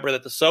to remember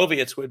that the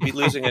Soviets would be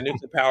losing a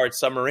nuclear-powered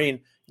submarine,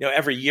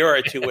 every year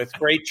or two, with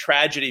great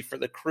tragedy for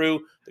the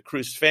crew, the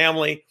crew's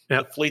family,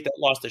 the fleet that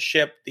lost a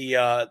ship,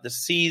 the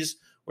seas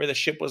where the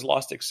ship was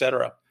lost,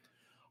 etc.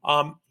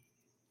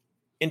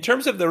 In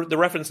terms of the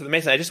reference to the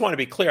Mason, I just want to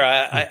be clear.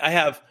 I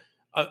have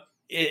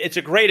it's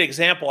a great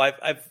example.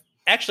 I've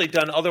actually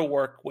done other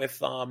work with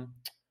the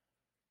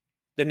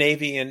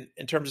Navy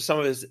in terms of some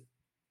of his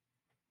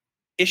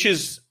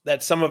issues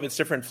that some of its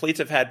different fleets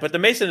have had. But the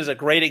Mason is a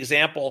great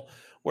example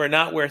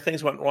where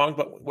things went wrong,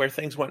 but where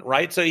things went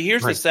right. So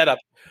here's the setup.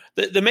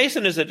 The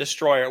Mason is a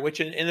destroyer, which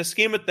in the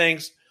scheme of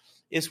things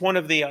is one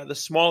of the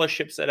smallest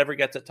ships that ever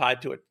gets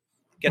tied to it.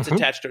 gets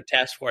attached to a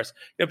task force.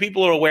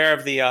 People are aware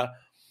of the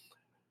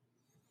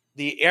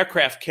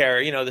aircraft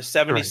carrier, the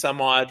 70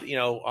 some odd,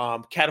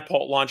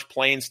 catapult launch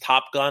planes,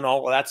 Top Gun,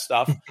 all of that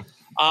stuff.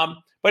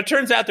 But it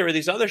turns out there are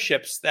these other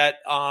ships that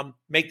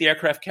make the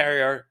aircraft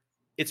carrier,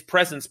 its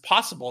presence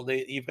possible.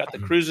 You've got the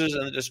cruisers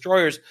and the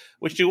destroyers,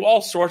 which do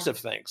all sorts of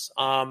things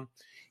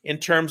in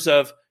terms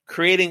of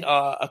creating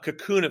a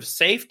cocoon of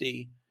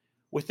safety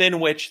within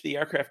which the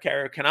aircraft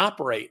carrier can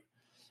operate.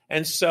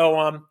 And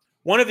so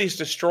one of these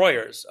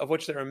destroyers, of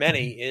which there are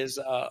many, is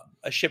a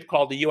ship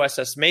called the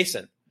USS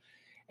Mason.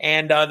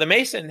 And the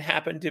Mason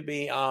happened to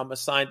be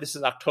assigned, this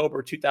is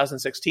October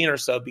 2016 or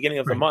so, beginning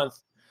of the month,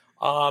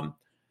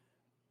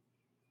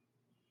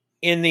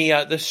 in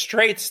the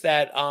straits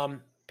that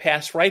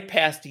pass right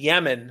past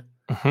Yemen,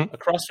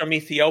 across from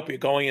Ethiopia,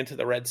 going into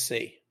the Red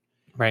Sea.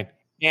 Right.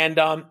 And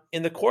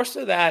in the course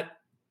of that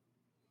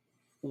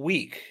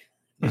week,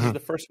 this is the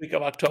first week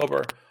of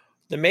October,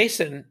 the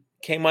Mason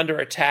came under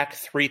attack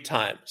 3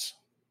 times.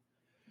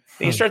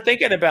 And you start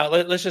thinking about,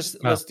 let's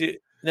do,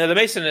 now the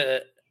Mason,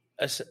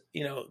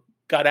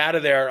 got out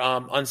of there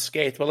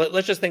unscathed. Well,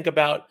 let's just think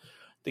about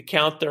the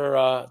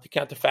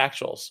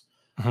counterfactuals.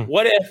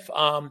 What if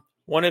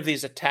one of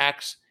these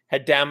attacks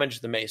had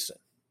damaged the Mason?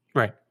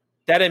 Right.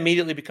 That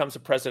immediately becomes a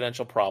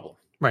presidential problem.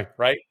 Right.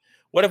 Right.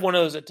 What if one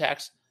of those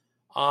attacks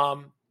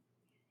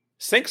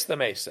sinks the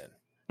Mason?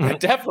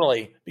 That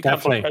definitely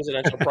becomes a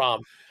presidential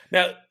problem.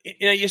 Now,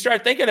 you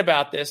start thinking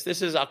about this.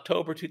 This is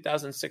October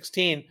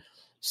 2016.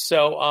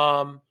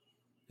 So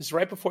this is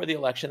right before the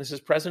election. This is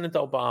President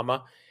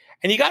Obama.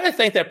 And you got to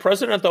think that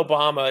President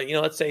Obama,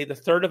 let's say the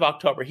 3rd of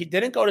October, he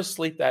didn't go to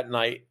sleep that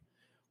night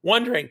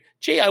wondering,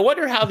 gee, I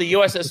wonder how the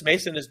USS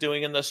Mason is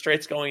doing in the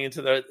straits going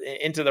into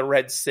the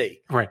Red Sea.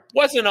 Right.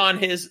 Wasn't on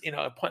his,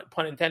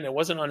 pun intended,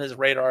 wasn't on his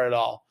radar at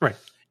all. Right.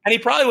 And he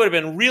probably would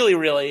have been really,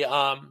 really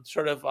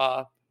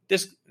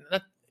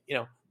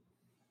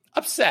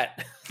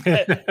upset,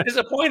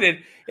 disappointed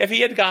if he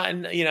had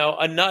gotten,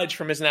 a nudge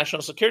from his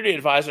national security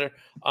advisor.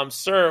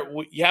 Sir,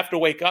 you have to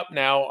wake up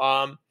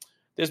now.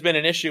 There's been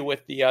an issue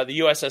with the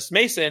USS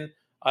Mason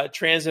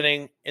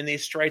transiting in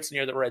these straits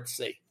near the Red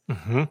Sea.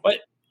 But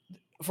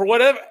for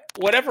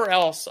whatever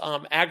else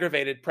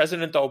aggravated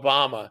President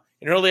Obama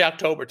in early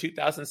October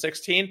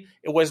 2016,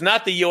 it was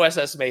not the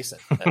USS Mason.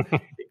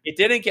 It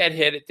didn't get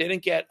hit. It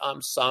didn't get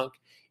sunk.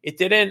 It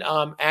didn't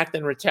act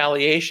in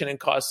retaliation and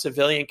cause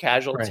civilian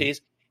casualties.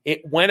 Right.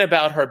 It went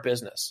about her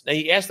business. Now,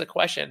 you ask the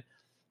question,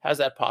 how's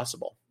that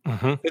possible?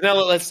 But now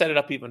let's set it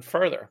up even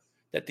further,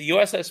 that the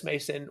USS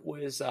Mason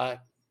was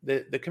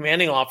the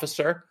commanding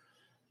officer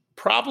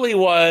probably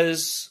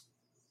was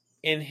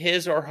in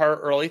his or her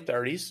early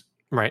 30s.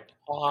 Right.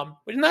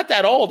 But not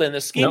that old in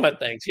the scheme of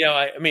things.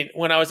 I mean,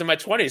 when I was in my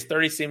 20s,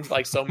 30 seems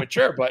like so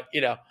mature, but,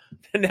 now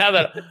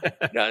that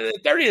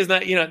 30 is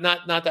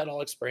not that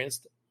all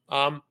experienced.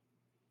 And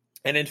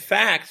in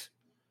fact,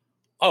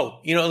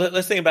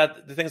 let's think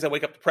about the things that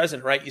wake up the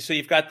president, right? So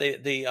you've got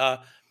the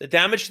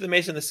damage to the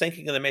Mason, the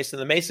sinking of the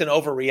Mason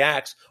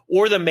overreacts,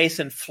 or the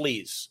Mason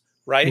flees,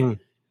 right?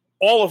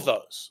 All of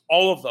those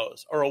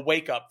are a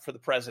wake up for the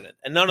president,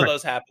 and none of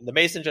those happened. The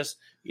Mason just,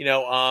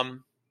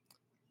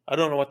 I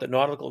don't know what the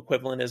nautical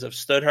equivalent is of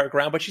stood her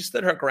ground, but she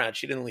stood her ground.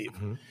 She didn't leave,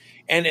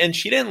 and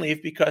she didn't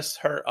leave because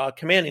her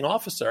commanding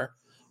officer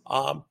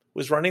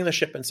was running the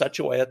ship in such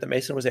a way that the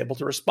Mason was able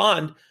to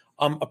respond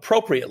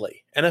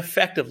appropriately and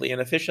effectively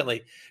and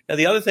efficiently. Now,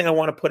 the other thing I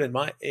want to put in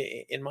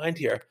mind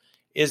here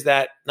is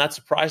that, not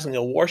surprisingly,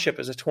 a warship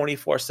is a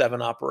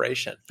 24/7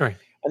 operation. Right.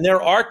 And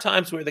there are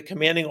times where the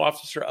commanding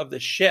officer of the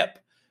ship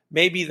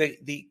may be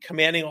the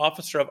commanding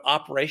officer of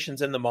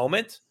operations in the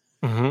moment,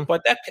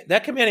 but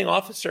that commanding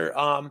officer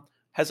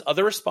has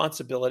other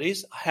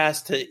responsibilities,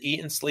 has to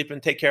eat and sleep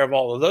and take care of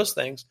all of those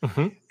things.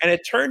 And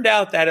it turned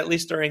out that, at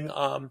least during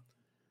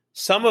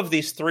some of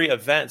these 3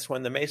 events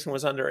when the Mason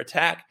was under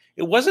attack,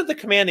 it wasn't the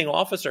commanding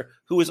officer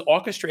who was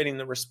orchestrating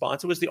the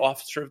response. It was the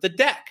officer of the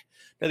deck.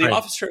 Now, the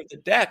officer of the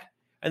deck,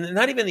 and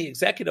not even the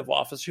executive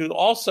officer, who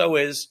also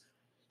is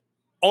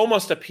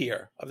almost a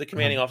peer of the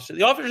commanding officer.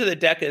 The officer of the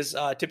deck is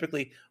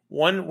typically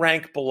one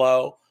rank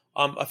below,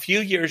 a few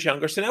years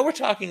younger. So now we're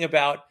talking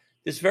about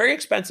this very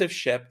expensive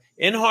ship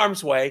in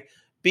harm's way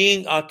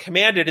being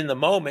commanded in the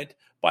moment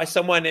by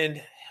someone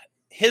in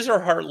his or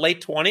her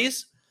late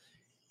 20s,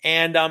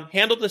 and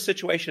handled the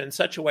situation in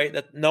such a way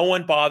that no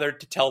one bothered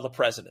to tell the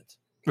president.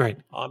 Right.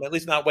 At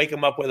least not wake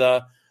him up with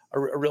a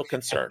real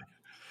concern.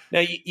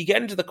 Now, you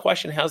get into the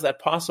question, how's that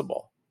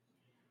possible?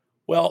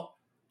 Well,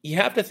 you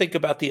have to think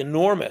about the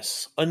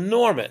enormous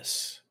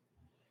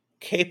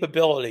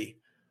capability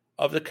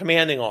of the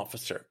commanding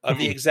officer, of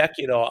the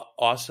executive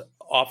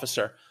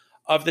officer,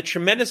 of the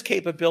tremendous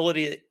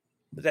capability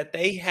that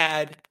they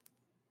had,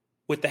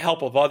 with the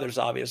help of others,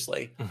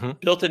 obviously,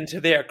 built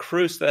into their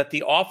crew, so that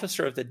the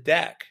officer of the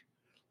deck,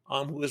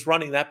 who was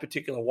running that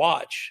particular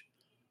watch,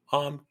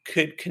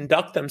 could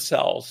conduct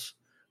themselves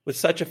with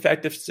such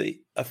effectiveness,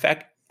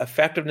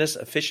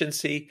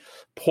 efficiency,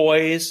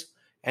 poise,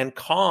 and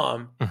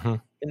calm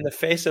in the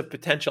face of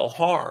potential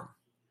harm.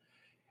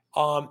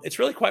 it's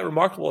really quite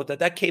remarkable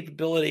that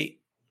capability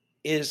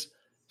is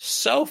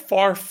so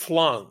far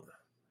flung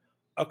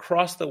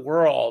across the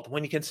world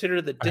when you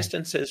consider the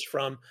distances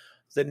from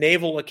the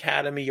Naval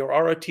Academy, your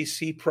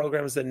ROTC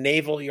programs, the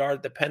Naval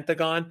Yard, the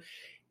Pentagon.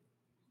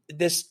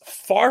 This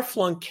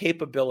far-flung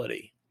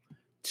capability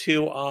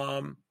to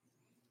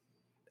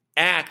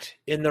act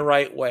in the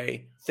right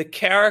way, the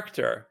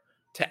character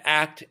to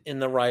act in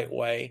the right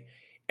way,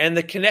 and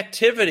the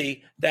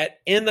connectivity that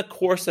in the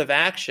course of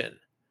action,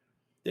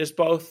 there's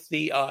both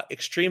the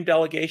extreme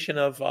delegation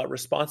of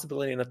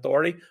responsibility and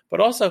authority,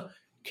 but also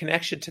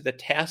connection to the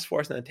task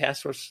force and the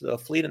task force to the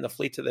fleet and the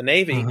fleet to the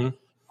Navy.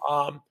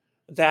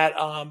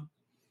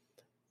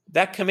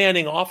 That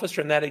commanding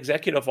officer and that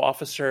executive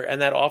officer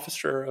and that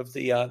officer of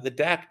the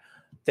deck,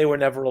 they were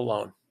never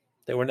alone.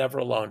 They were never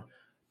alone.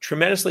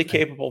 Tremendously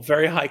capable,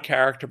 very high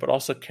character, but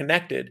also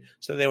connected,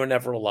 so they were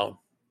never alone.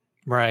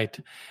 Right.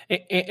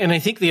 And I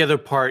think the other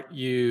part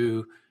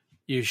you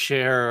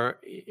share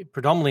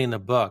predominantly in the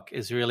book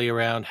is really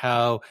around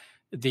how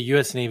the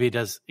U.S. Navy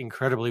does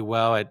incredibly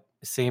well at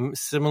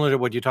similar to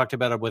what you talked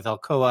about with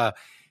Alcoa,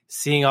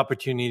 seeing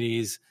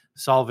opportunities,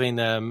 solving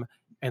them,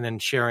 and then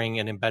sharing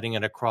and embedding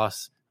it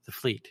across the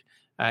fleet.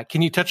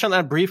 Can you touch on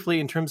that briefly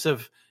in terms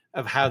of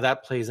how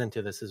that plays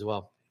into this as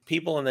well?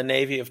 People in the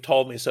Navy have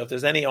told me, so if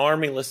there's any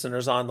Army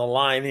listeners on the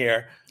line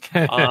here,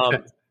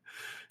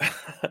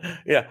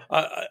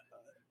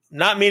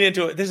 not meaning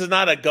to, this is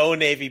not a go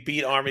Navy,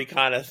 beat Army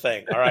kind of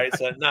thing, all right?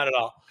 So not at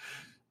all.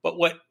 But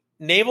what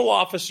naval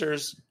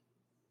officers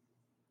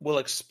will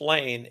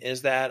explain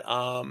is that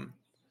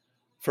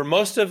for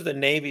most of the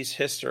Navy's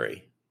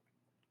history,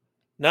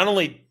 not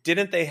only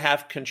didn't they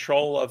have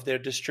control of their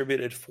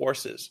distributed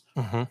forces,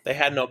 they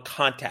had no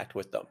contact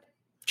with them.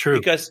 True.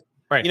 Because,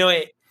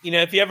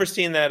 if you ever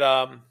seen that,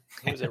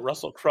 what was it,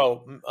 Russell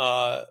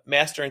Crowe,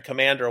 Master and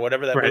Commander, or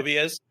whatever that movie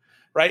is,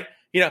 right?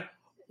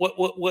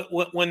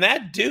 When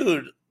that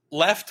dude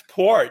left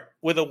port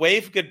with a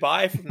wave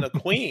goodbye from the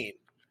Queen,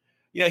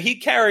 he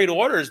carried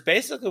orders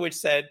basically which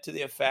said to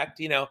the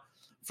effect,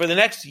 for the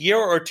next year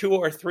or two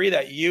or three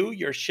that you,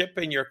 your ship,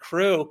 and your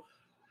crew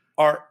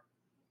are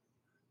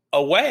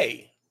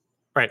away.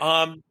 Right.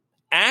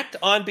 Act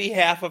on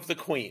behalf of the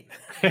Queen,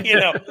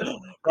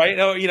 right?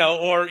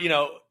 Or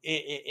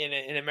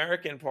in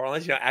American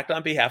parlance, act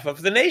on behalf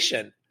of the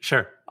nation.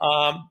 Sure.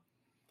 For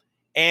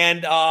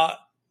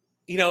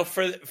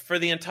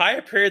the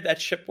entire period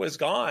that ship was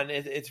gone,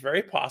 it's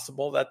very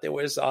possible that there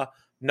was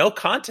no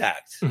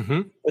contact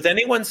with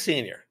anyone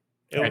senior.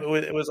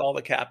 It was all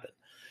the captain.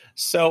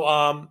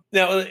 So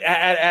now,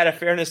 add a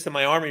fairness to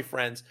my Army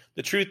friends.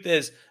 The truth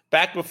is,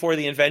 back before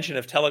the invention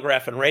of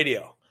telegraph and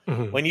radio,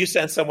 when you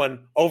sent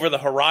someone over the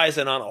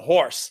horizon on a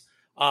horse,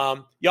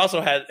 you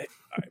also had.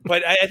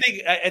 But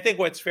I think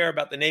what's fair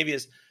about the Navy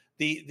is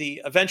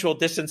the eventual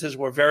distances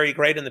were very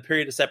great, and the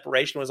period of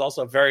separation was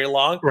also very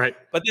long. Right.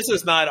 But this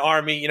is not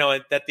Army.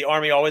 That the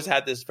Army always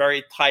had this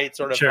very tight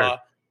sort of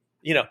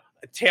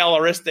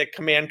Tayloristic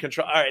command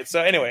control. All right.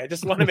 So anyway, I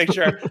just want to make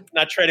sure I'm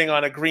not treading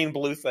on a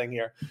green-blue thing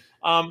here.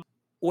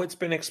 What's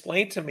been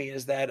explained to me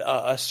is that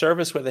a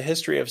service with a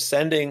history of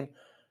sending,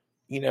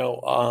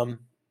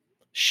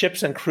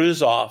 ships and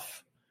crews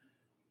off,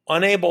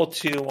 unable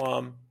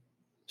to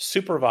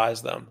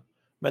supervise them,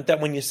 meant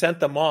that when you sent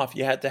them off,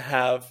 you had to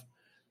have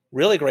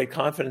really great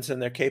confidence in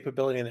their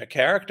capability and their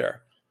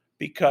character,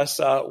 because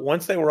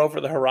once they were over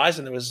the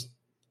horizon, there was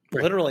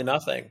literally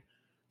nothing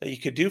that you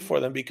could do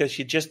for them because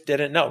you just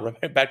didn't know.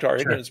 Back to our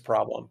ignorance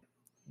problem.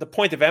 The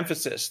point of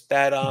emphasis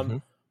that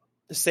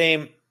the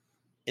same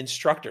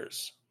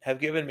instructors have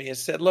given me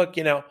is said, look,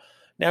 now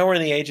we're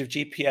in the age of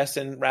GPS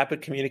and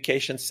rapid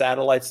communication,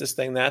 satellites, this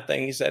thing, that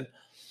thing. He said,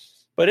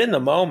 but in the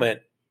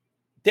moment,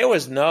 there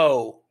was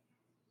no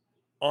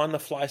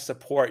on-the-fly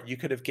support you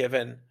could have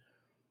given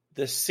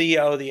the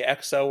CO, the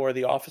XO, or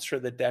the officer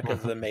of the deck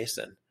of the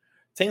Mason.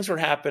 Things were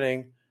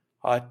happening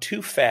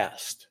too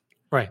fast.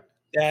 Right.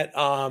 That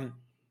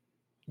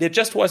there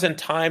just wasn't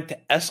time to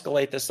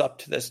escalate this up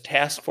to this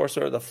task force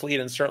or the fleet,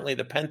 and certainly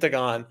the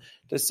Pentagon,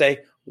 to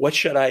say, what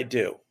should I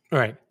do?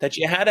 Right. That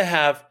you had to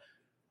have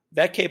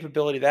that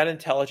capability, that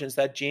intelligence,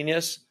 that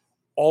genius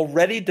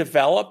already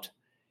developed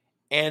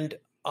and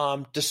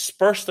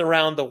dispersed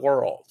around the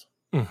world.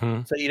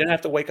 So you didn't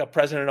have to wake up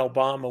President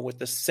Obama with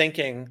the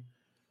sinking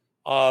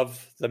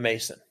of the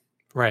Mason.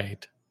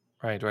 Right.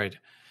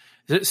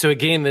 So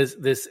again,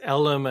 this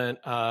element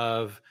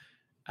of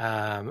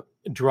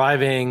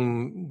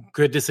driving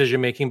good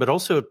decision making, but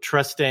also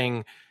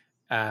trusting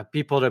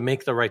people to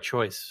make the right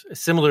choice.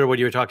 Similar to what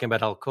you were talking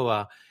about,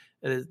 Alcoa,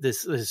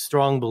 this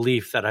strong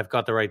belief that I've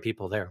got the right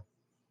people there.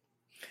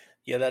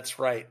 Yeah, that's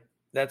right.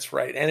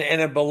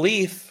 And a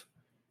belief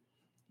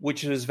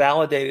which was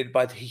validated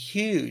by the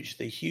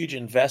huge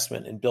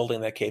investment in building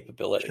that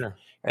capability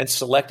and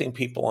selecting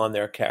people on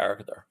their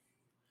character.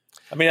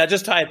 I mean, I'll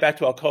just tie it back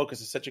to Alcoa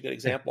because it's such a good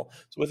example.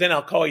 So within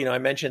Alcoa, I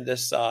mentioned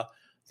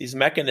these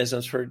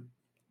mechanisms for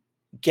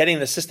getting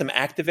the system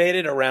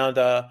activated around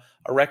a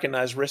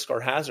recognized risk or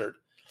hazard.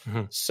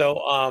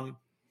 So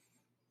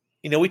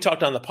we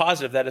talked on the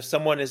positive that if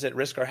someone is at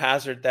risk or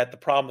hazard, that the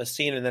problem is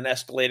seen and then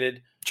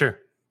escalated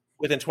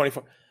within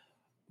 24.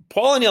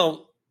 Paul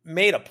O'Neill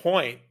made a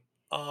point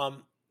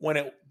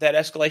when that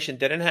escalation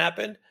didn't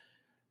happen.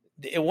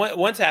 It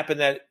once happened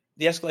that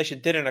the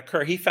escalation didn't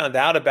occur. He found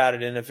out about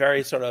it in a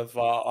very sort of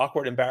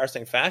awkward,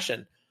 embarrassing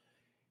fashion.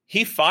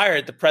 He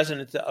fired the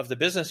president of the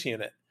business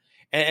unit.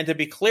 And to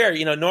be clear,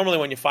 normally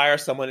when you fire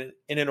someone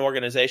in an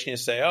organization, you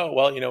say, oh,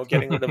 well,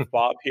 getting rid of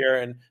Bob here.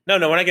 And no,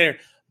 we're not getting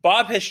rid.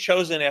 Bob has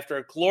chosen after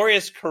a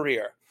glorious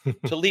career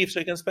to leave so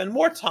he can spend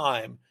more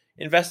time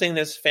investing in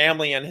his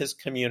family and his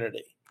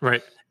community.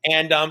 Right.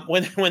 And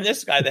when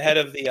this guy, the head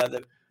of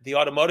the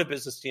automotive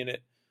business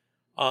unit,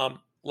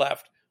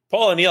 left,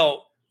 Paul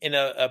O'Neill, in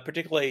a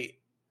particularly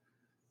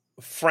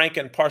frank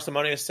and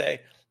parsimonious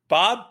say,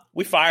 Bob,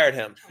 we fired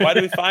him. Why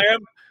did we fire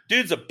him?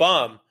 Dude's a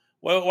bum.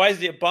 Well, why is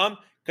he a bum?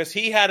 Because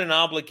he had an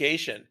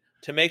obligation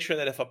to make sure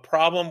that if a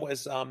problem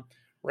was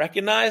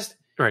recognized,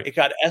 it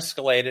got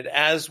escalated,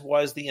 as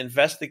was the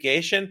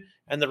investigation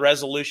and the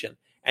resolution.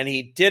 And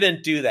he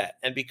didn't do that.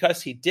 And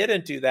because he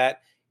didn't do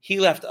that, he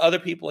left other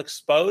people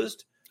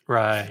exposed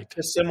to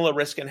similar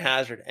risk and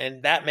hazard.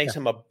 And that makes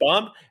him a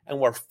bum, and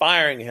we're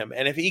firing him.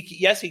 And if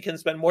he can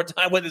spend more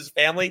time with his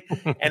family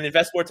and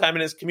invest more time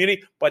in his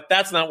community, but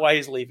that's not why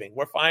he's leaving.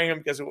 We're firing him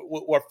because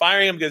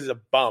he's a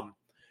bum.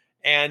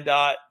 And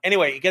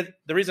anyway,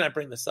 the reason I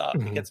bring this up,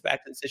 it gets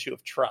back to this issue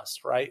of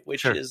trust, right?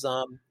 Which is,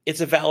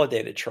 it's a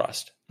validated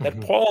trust that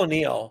Paul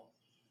O'Neill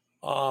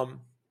and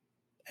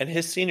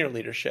his senior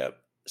leadership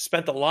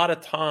spent a lot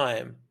of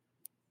time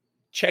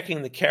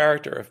checking the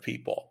character of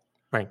people,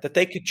 that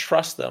they could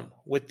trust them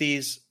with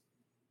these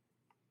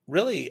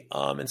really,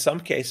 in some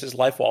cases,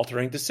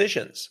 life-altering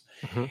decisions,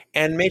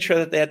 and made sure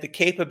that they had the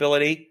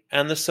capability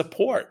and the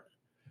support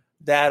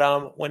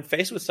that when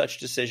faced with such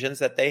decisions,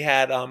 that they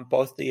had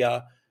both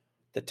the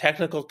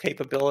technical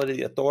capability,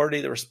 the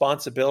authority, the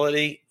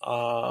responsibility,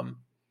 and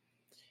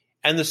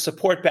the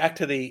support back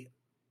to the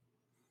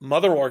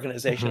mother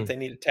organization if they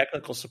needed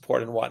technical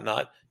support and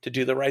whatnot to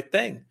do the right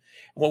thing. And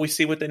what we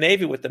see with the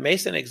Navy, with the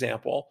Mason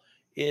example,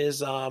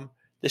 is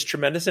this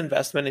tremendous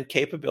investment in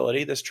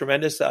capability, this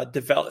tremendous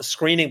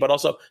screening, but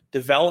also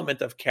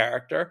development of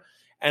character,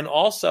 and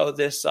also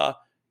this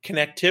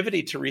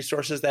connectivity to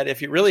resources that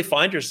if you really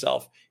find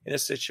yourself in a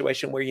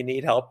situation where you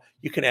need help,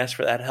 you can ask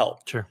for that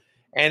help. Sure.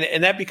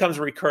 And that becomes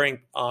a recurring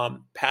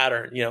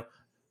pattern.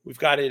 We've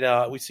got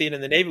it. We see it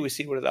in the Navy. We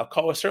see it with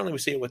Alcoa. Certainly, we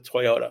see it with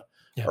Toyota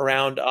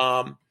around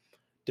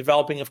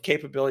developing of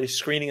capability,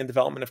 screening and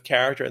development of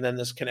character, and then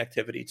this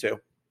connectivity too.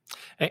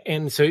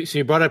 And so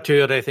you brought up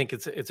Toyota. I think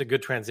it's a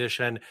good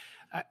transition.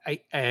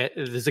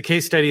 There's a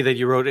case study that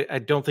you wrote. I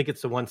don't think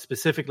it's the one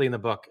specifically in the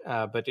book,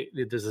 but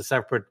there's a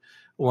separate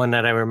one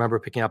that I remember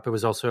picking up. It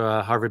was also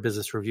a Harvard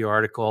Business Review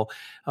article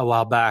a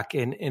while back,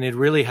 and it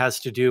really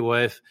has to do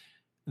with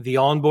the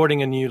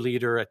onboarding a new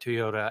leader at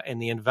Toyota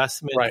and the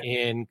investment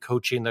in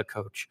coaching the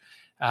coach,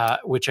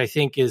 which I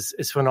think is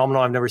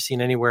phenomenal. I've never seen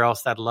anywhere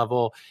else that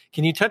level.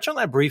 Can you touch on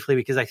that briefly?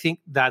 Because I think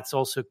that's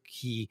also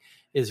key,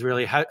 is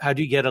really how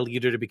do you get a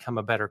leader to become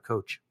a better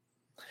coach?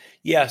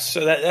 Yes,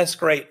 so that's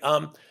great.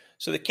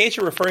 So the case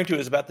you're referring to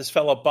is about this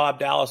fellow, Bob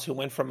Dallas, who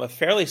went from a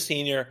fairly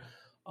senior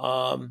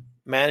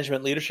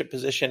management leadership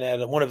position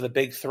at one of the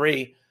big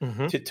three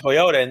to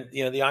Toyota.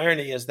 And, the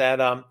irony is that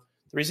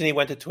the reason he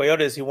went to Toyota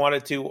is he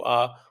wanted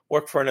to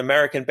work for an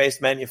American-based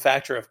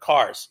manufacturer of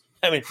cars.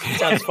 I mean, it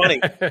sounds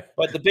funny,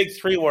 but the big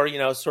three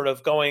were, sort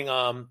of going,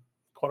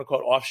 quote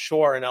unquote,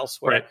 offshore and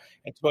elsewhere. Right.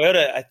 And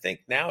Toyota, I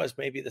think now is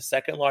maybe the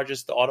second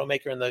largest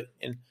automaker in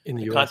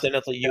the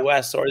continental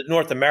U.S. or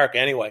North America.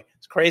 Anyway,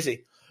 it's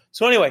crazy.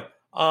 So anyway,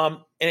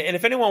 and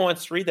if anyone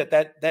wants to read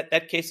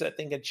that case, I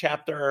think in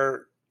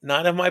chapter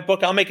 9 of my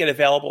book, I'll make it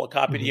available, a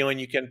copy to you, and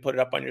you can put it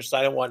up on your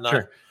site and whatnot.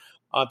 Sure.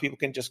 People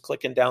can just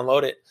click and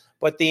download it.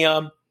 But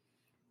the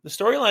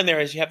storyline there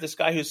is you have this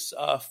guy who's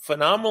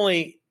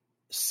phenomenally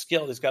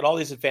skilled. He's got all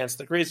these advanced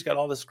degrees. He's got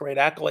all this great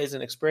accolades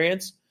and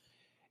experience.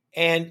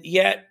 And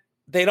yet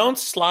they don't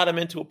slot him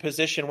into a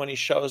position when he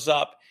shows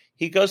up.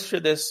 He goes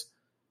through this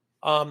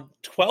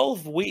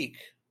 12-week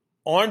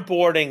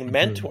onboarding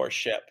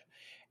mentorship.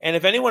 And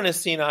if anyone has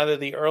seen either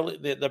the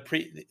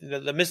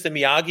Mr.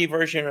 Miyagi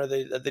version or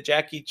the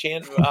Jackie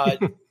Chan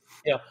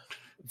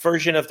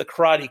version of the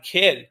Karate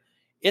Kid,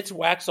 it's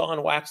wax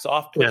on, wax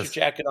off, put your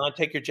jacket on,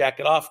 take your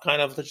jacket off,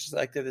 kind of just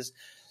like this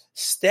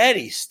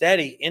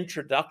steady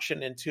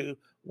introduction into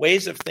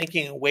ways of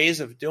thinking and ways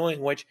of doing,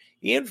 which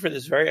even for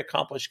this very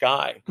accomplished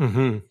guy,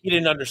 he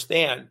didn't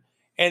understand.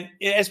 And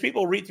as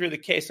people read through the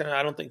case, and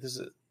I don't think this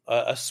is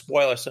a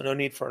spoiler, so no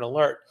need for an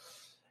alert,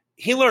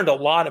 he learned a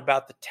lot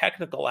about the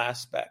technical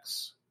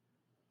aspects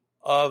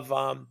of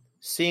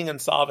seeing and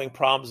solving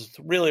problems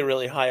with really,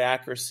 really high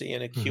accuracy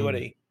and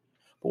acuity.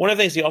 But one of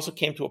the things he also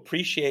came to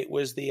appreciate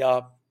was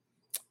the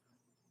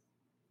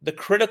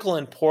critical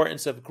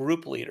importance of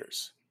group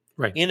leaders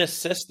in a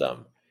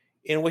system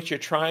in which you're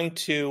trying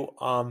to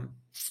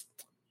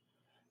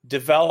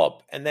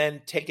develop and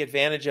then take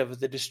advantage of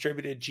the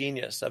distributed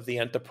genius of the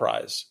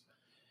enterprise.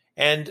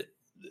 And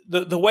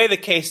the way the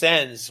case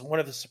ends, one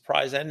of the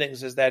surprise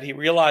endings is that he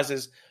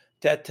realizes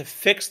that to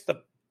fix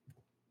the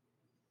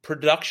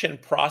production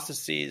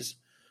processes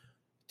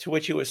to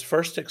which he was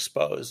first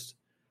exposed,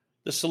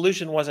 the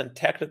solution wasn't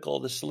technical,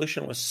 the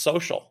solution was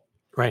social.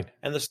 Right.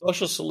 And the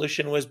social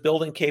solution was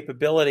building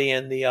capability,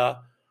 and the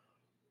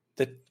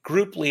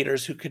group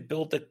leaders who could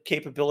build the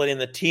capability and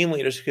the team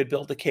leaders who could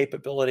build the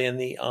capability and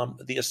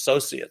the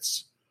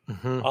associates.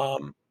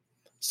 Mm-hmm.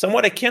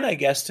 Somewhat akin, I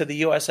guess, to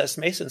the USS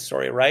Mason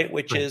story, right?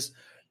 Which is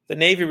the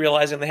Navy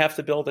realizing they have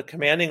to build a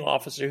commanding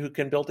officer who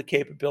can build the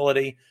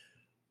capability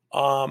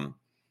of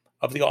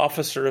the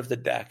officer of the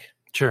deck.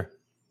 Sure.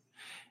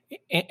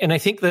 And I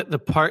think that the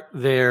part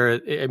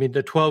there, I mean,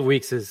 the 12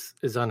 weeks is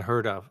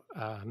unheard of,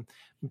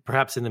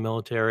 perhaps in the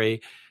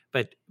military,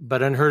 but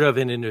unheard of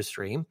in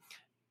industry.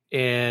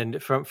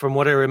 And from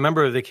what I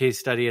remember of the case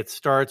study, it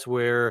starts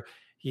where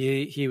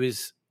he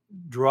was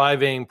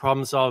driving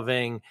problem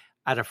solving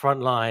at a front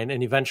line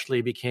and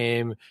eventually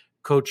became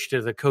coach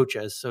to the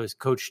coaches. So he's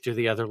coach to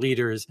the other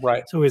leaders.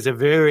 Right. So it was a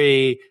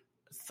very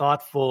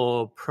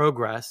thoughtful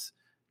progress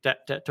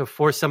to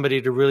force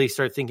somebody to really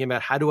start thinking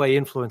about, how do I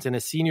influence in a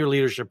senior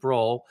leadership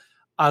role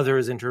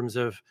others in terms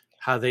of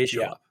how they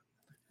show up?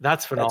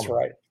 That's phenomenal.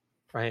 That's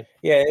right. Right.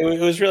 Yeah, it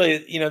was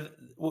really,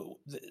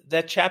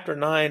 that chapter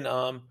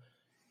 9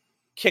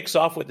 kicks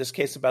off with this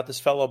case about this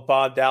fellow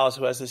Bob Dallas,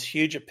 who has this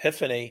huge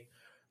epiphany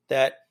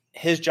that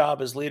his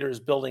job as leader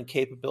is building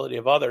capability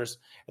of others.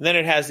 And then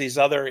it has these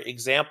other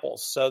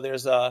examples. So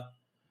there's an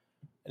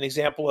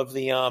example of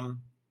the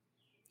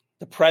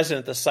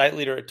president, the site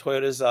leader at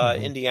Toyota's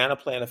Indiana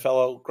plant, a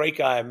fellow, great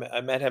guy.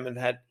 I met him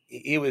and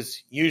he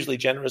was usually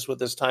generous with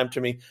his time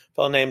to me, a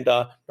fellow named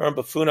Norm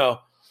Buffuno.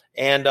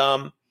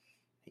 And,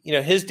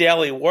 his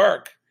daily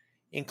work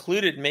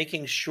included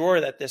making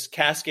sure that this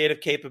cascade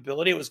of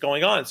capability was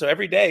going on. So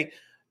every day,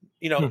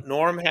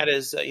 Norm had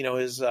his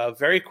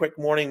very quick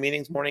morning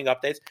meetings, morning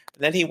updates, and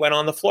then he went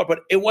on the floor. But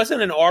it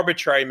wasn't an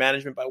arbitrary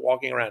management by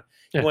walking around.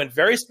 Yeah. He went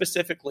very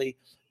specifically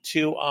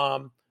to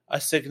a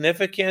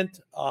significant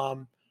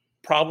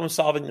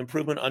problem-solving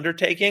improvement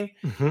undertaking,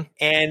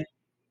 and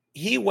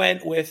he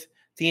went with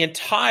the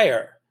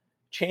entire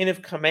chain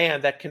of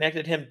command that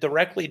connected him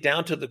directly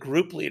down to the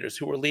group leaders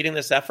who were leading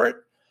this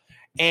effort.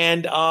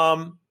 And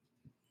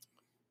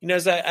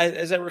as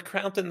I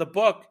recount in the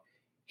book,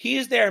 he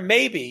is there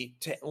maybe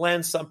to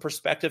lend some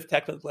perspective,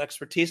 technical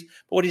expertise,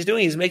 but what he's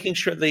doing is making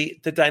sure the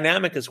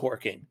dynamic is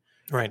working.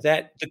 Right.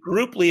 That the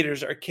group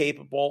leaders are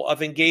capable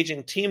of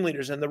engaging team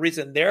leaders. And the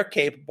reason they're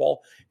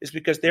capable is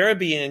because they're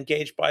being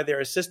engaged by their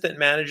assistant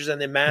managers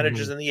and the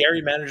managers and the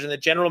area managers and the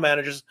general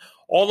managers,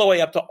 all the way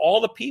up to all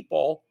the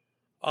people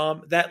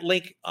that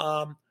link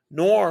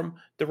Norm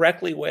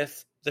directly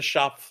with the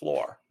shop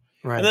floor.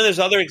 Right. And then there's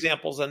other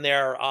examples in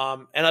there.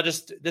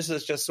 This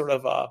is just sort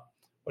of what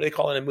do they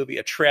call in a movie?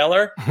 A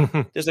trailer.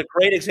 There's a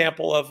great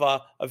example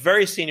of a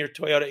very senior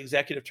Toyota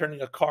executive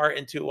turning a car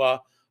into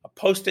a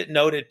Post-it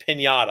noted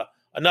pinata.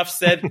 Enough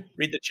said.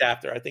 Read the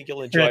chapter. I think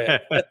you'll enjoy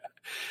it.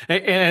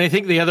 And I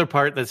think the other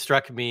part that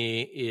struck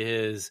me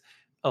is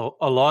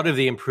a lot of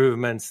the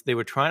improvements, they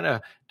were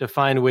trying to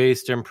find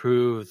ways to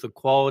improve the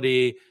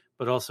quality,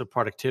 but also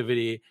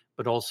productivity,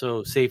 but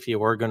also safety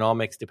or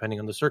ergonomics, depending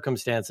on the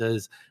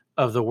circumstances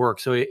of the work.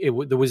 So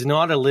there was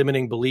not a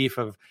limiting belief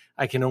of,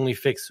 I can only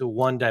fix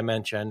one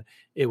dimension.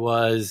 It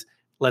was,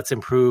 let's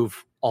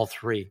improve all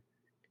three.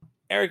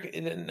 Eric,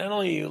 not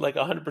only are you like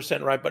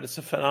 100% right, but it's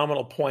a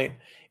phenomenal point.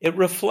 It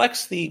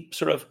reflects the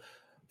sort of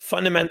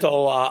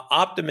fundamental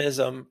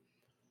optimism,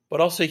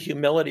 but also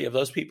humility of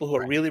those people who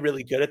are really,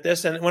 really good at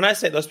this. And when I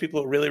say those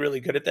people who are really, really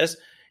good at this,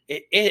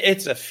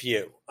 it's a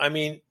few. I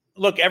mean,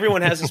 look,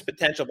 everyone has this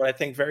potential, but I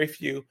think very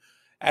few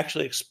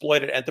actually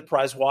exploit it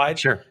enterprise-wide.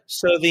 Sure.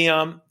 So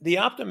the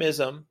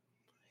optimism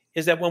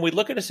is that when we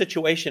look at a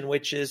situation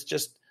which is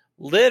just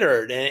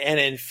littered and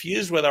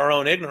infused with our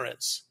own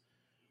ignorance,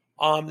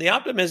 the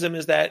optimism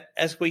is that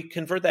as we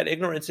convert that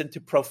ignorance into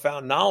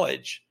profound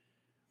knowledge,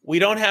 we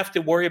don't have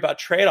to worry about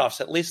trade-offs,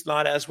 at least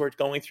not as we're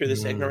going through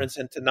this ignorance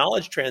into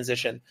knowledge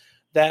transition,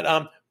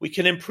 that we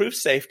can improve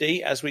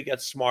safety as we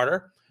get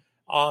smarter.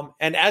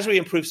 And as we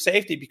improve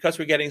safety, because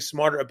we're getting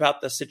smarter about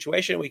the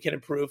situation, we can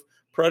improve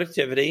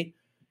productivity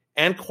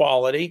and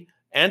quality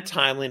and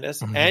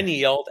timeliness and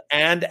yield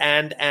and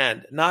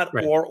not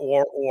right.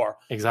 or.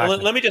 Exactly.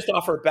 Well, let me just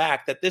offer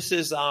back that this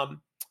is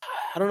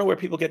I don't know where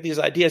people get these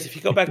ideas. If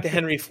you go back to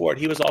Henry Ford,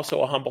 he was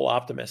also a humble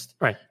optimist.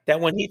 Right.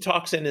 That when he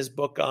talks in his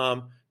book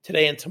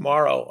Today and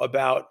Tomorrow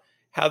about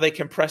how they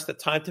compress the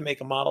time to make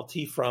a Model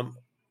T from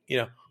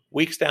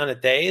weeks down to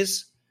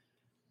days,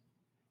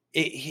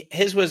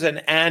 his was an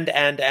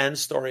and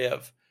story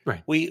of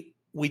right. We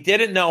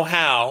didn't know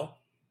how,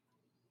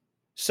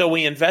 so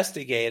we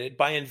investigated.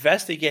 By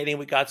investigating,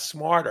 we got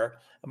smarter.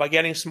 And by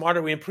getting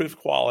smarter, we improved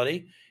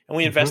quality. And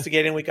we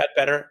investigated and we got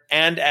better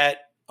and at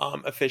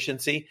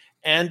efficiency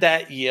and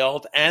at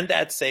yield and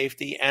at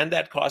safety and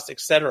at cost, et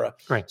cetera.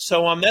 Right.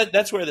 So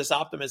that's where this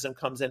optimism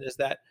comes in, is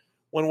that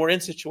when we're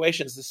in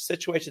situations, the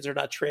situations are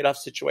not trade-off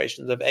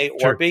situations of A or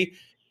sure. B.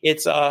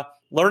 It's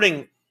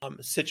learning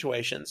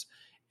situations.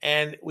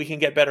 and we can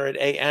get better at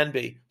A and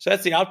B. So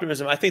that's the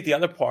optimism. I think the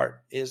other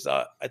part is,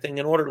 I think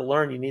in order to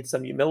learn, you need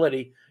some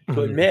humility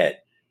to admit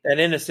that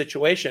in a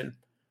situation,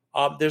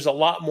 there's a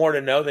lot more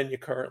to know than you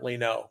currently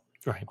know.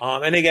 Right.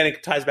 And again,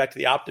 it ties back to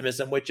the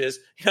optimism, which is,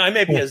 I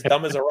may be as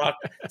dumb as a rock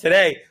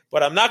today,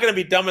 but I'm not going to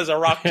be dumb as a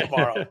rock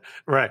tomorrow.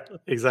 Right.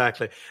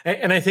 Exactly.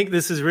 And I think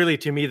this is really,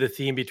 to me, the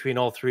theme between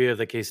all three of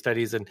the case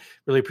studies, and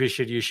really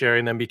appreciate you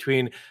sharing them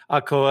between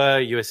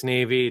Alcoa, U.S.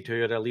 Navy,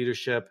 Toyota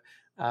leadership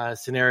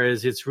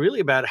scenarios. It's really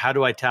about how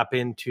do I tap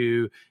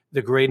into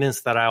the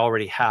greatness that I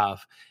already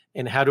have,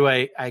 and how do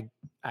I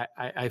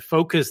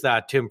focus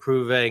that to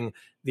improving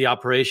the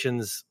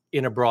operations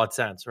in a broad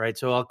sense, right?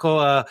 So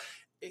Alcoa,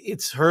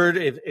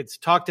 it's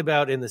talked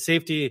about in the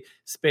safety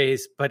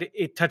space, but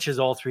it touches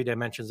all three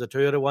dimensions. The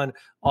Toyota one,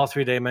 all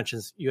three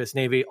dimensions. U.S.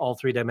 Navy, all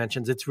three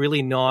dimensions. It's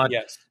really not,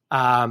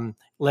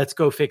 let's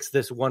go fix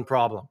this one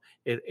problem.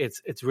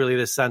 It's really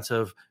this sense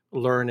of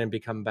learn and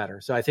become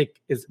better. So I think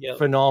it's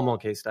phenomenal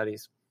case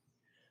studies.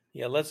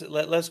 Yeah,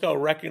 let's go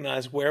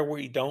recognize where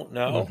we don't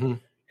know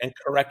and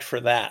correct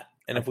for that.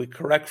 And if we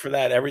correct for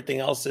that, everything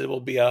else, it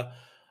will be a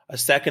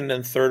second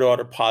and third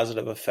order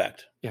positive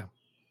effect. Yeah.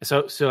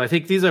 So I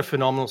think these are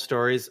phenomenal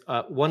stories.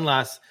 One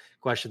last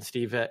question,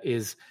 Steve,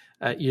 is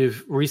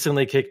you've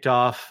recently kicked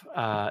off,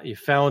 you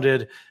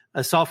founded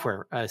a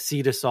software,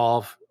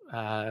 C2Solve,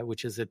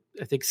 which is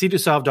I think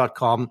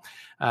C2Solve.com.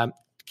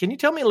 Can you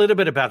tell me a little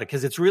bit about it?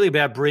 Because it's really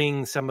about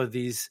bringing some of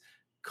these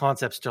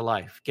concepts to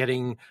life,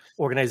 getting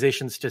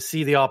organizations to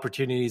see the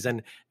opportunities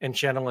and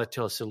channel it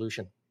to a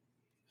solution.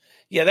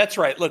 Yeah, that's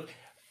right. Look,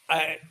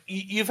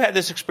 you've had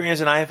this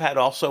experience, and I have had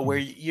also, where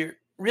you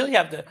really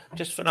have the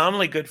just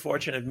phenomenally good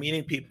fortune of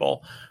meeting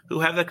people who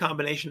have the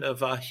combination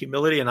of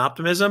humility and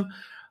optimism.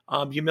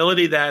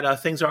 Humility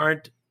that things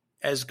aren't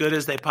as good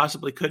as they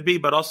possibly could be,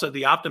 but also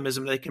the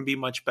optimism they can be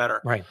much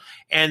better. Right.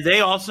 And they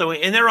also,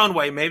 in their own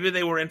way, maybe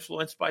they were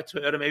influenced by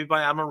Toyota, maybe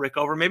by Admiral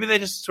Rickover, maybe they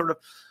just sort of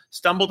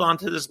stumbled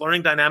onto this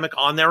learning dynamic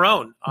on their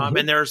own.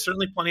 And there are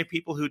certainly plenty of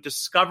people who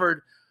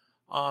discovered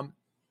how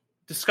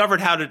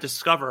to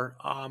discover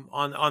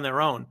on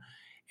their own.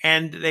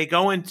 And they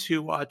go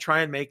into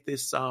try and make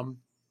this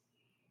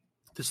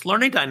this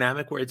learning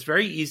dynamic where it's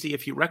very easy,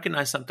 if you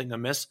recognize something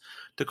amiss,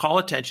 to call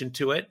attention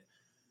to it.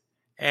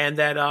 And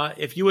that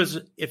if you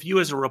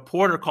as a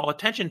reporter call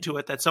attention to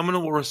it, that someone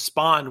will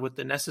respond with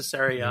the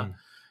necessary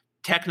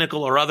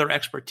technical or other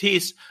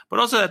expertise, but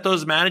also that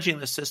those managing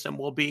the system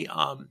will be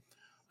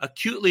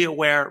acutely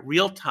aware,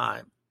 real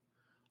time,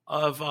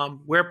 of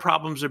where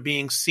problems are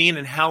being seen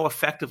and how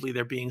effectively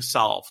they're being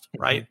solved,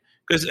 right?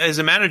 Because as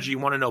a manager, you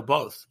want to know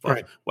both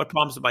right. What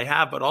problems do I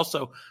have, but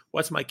also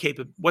what's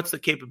the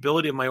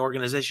capability of my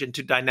organization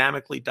to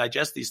dynamically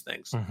digest these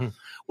things.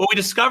 What we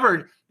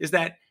discovered is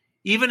that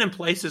even in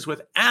places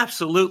with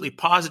absolutely,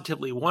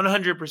 positively,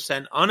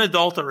 100%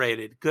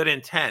 unadulterated good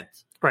intent,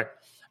 right,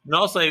 and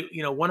also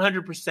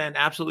 100%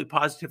 absolutely,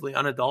 positively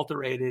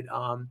unadulterated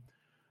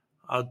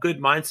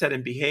good mindset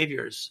and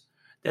behaviors,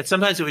 that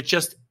sometimes it was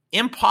just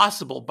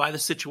impossible by the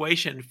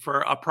situation for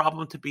a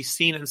problem to be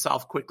seen and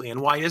solved quickly. And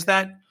why is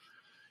that?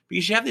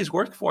 Because you have these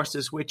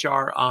workforces which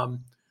are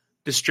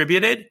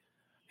distributed,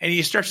 and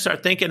you start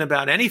thinking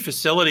about any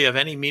facility of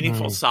any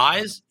meaningful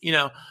size.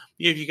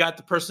 If you got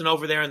the person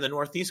over there in the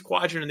northeast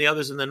quadrant and the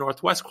others in the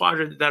northwest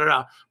quadrant,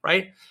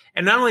 right?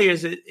 And not only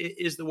is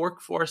the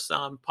workforce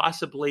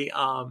possibly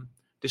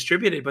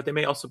distributed, but they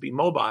may also be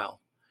mobile.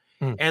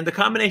 And the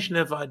combination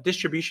of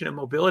distribution and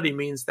mobility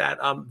means that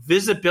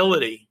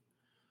visibility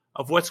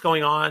of what's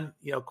going on,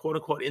 quote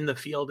unquote, in the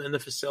field, in the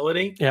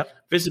facility,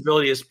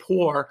 visibility is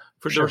poor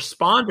for the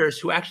responders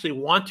who actually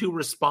want to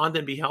respond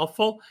and be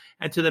helpful,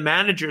 and to the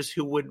managers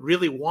who would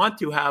really want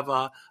to have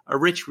a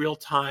rich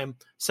real-time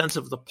sense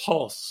of the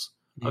pulse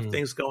of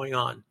things going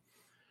on.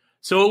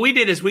 So what we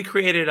did is we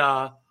created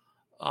a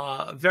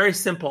very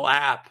simple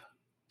app,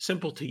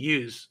 simple to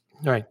use.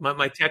 Right.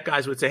 My tech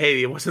guys would say,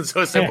 hey, it wasn't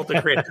so simple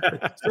to create.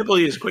 Simple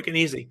to use, quick and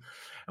easy.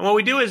 And what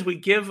we do is we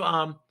give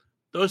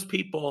those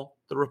people,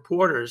 the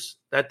reporters,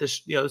 that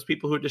those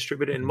people who are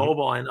distributed in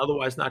mobile and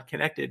otherwise not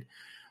connected,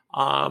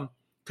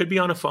 could be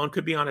on a phone,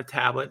 could be on a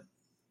tablet,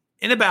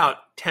 in about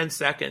 10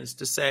 seconds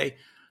to say,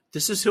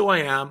 this is who I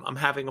am, I'm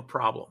having a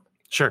problem.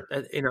 Sure.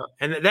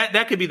 And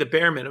that could be the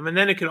bare minimum. And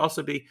then it could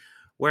also be,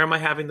 where am I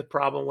having the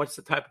problem? What's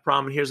the type of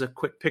problem? And here's a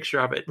quick picture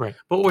of it. Right.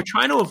 But what we're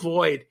trying to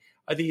avoid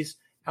are these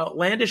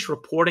outlandish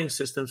reporting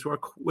systems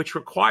which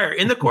require,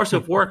 in the course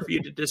of work, for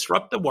you to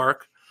disrupt the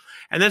work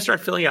and then start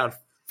filling out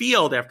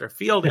field after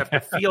field after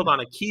field on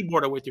a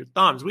keyboard or with your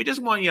thumbs. We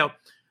just want,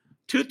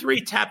 2,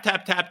 3, tap,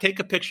 tap, tap, take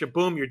a picture,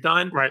 boom, you're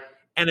done. Right.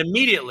 And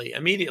immediately,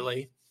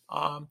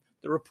 the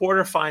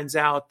reporter finds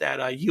out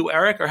that you,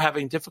 Eric, are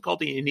having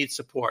difficulty and you need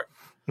support.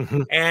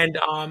 And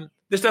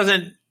this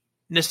doesn't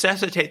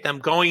necessitate them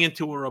going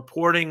into a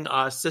reporting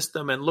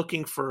system and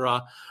looking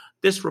for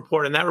this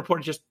report and that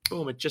report. Just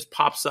boom, it just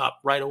pops up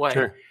right away.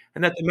 Sure.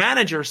 And that the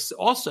manager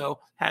also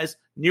has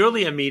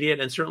nearly immediate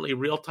and certainly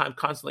real-time,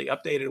 constantly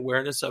updated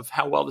awareness of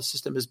how well the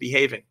system is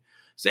behaving.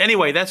 So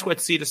anyway, that's what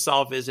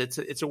C2Solve is.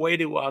 It's a way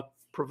to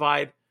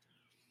provide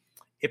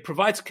it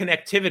provides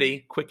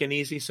connectivity quick and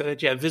easy so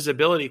that you have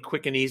visibility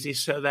quick and easy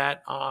so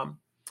that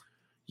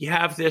you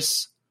have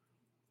this,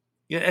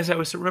 as I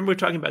remember we were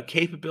talking about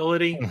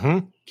capability,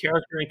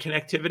 character, and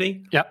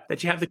connectivity,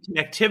 that you have the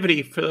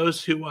connectivity for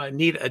those who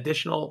need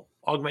additional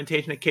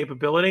augmentation and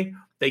capability,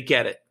 they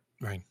get it.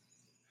 Right.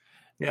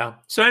 Yeah.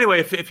 So anyway,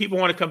 if people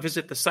want to come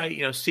visit the site,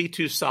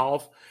 C2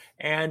 Solve,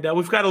 and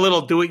we've got a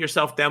little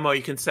do-it-yourself demo.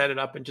 You can set it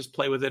up and just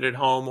play with it at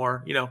home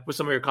or, with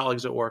some of your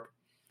colleagues at work.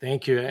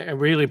 Thank you. I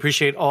really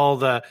appreciate all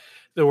the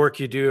work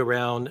you do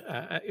around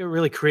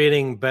really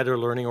creating better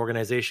learning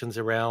organizations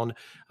around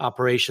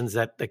operations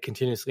that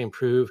continuously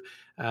improve.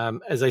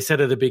 As I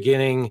said at the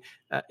beginning,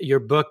 your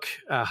book,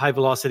 High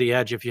Velocity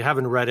Edge, if you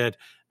haven't read it,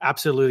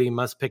 absolutely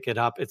must pick it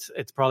up.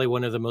 It's probably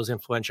one of the most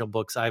influential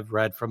books I've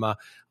read from a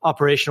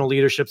operational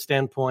leadership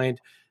standpoint.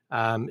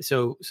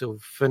 So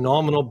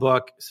phenomenal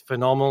book,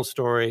 phenomenal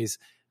stories.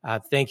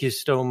 Thank you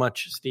so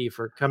much, Steve,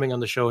 for coming on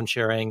the show and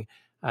sharing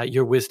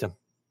your wisdom.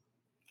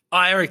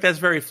 Eric, that's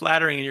very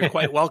flattering, and you're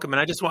quite welcome. And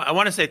I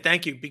want to say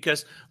thank you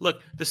because,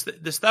 look,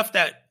 the stuff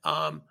that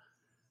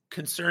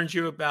concerns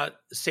you about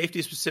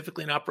safety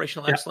specifically and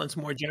operational excellence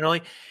more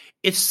generally,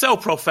 it's so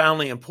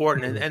profoundly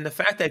important. And the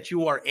fact that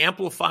you are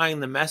amplifying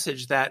the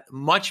message that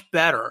much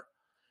better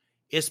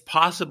is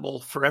possible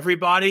for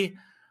everybody.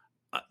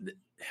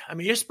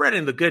 You're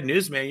spreading the good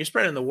news, man. You're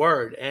spreading the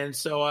word. And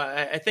so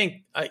I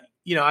think, I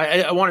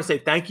want to say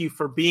thank you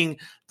for being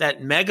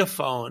that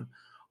megaphone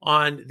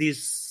on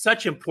these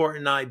such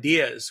important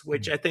ideas,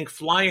 which I think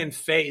fly in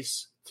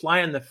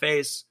the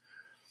face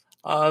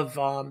of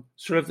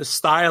sort of the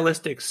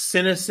stylistic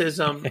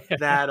cynicism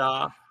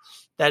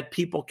that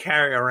people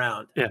carry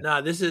around. Yeah.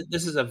 No, this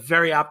is a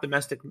very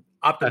optimistic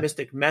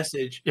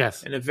message,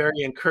 and a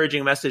very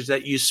encouraging message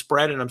that you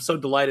spread. And I'm so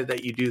delighted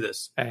that you do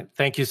this.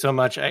 Thank you so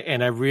much,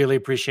 and I really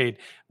appreciate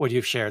what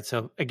you've shared.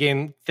 So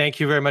again, thank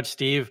you very much,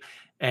 Steve,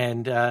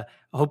 and I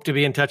hope to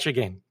be in touch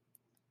again.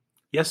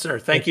 Yes, sir.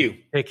 Thank you.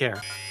 Take care.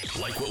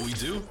 Like what we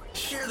do?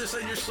 Share this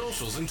on your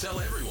socials and tell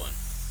everyone.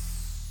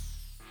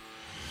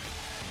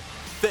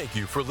 Thank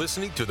you for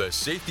listening to the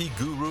Safety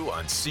Guru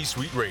on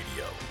C-Suite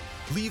Radio.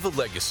 Leave a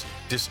legacy,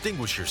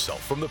 distinguish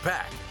yourself from the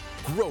pack,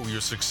 grow your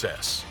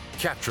success,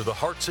 capture the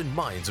hearts and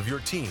minds of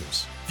your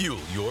teams, fuel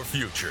your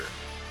future.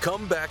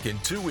 Come back in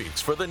 2 weeks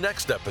for the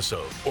next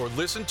episode or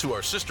listen to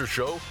our sister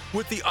show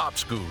with the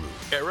Ops Guru,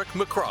 Eric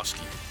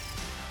McCroskey.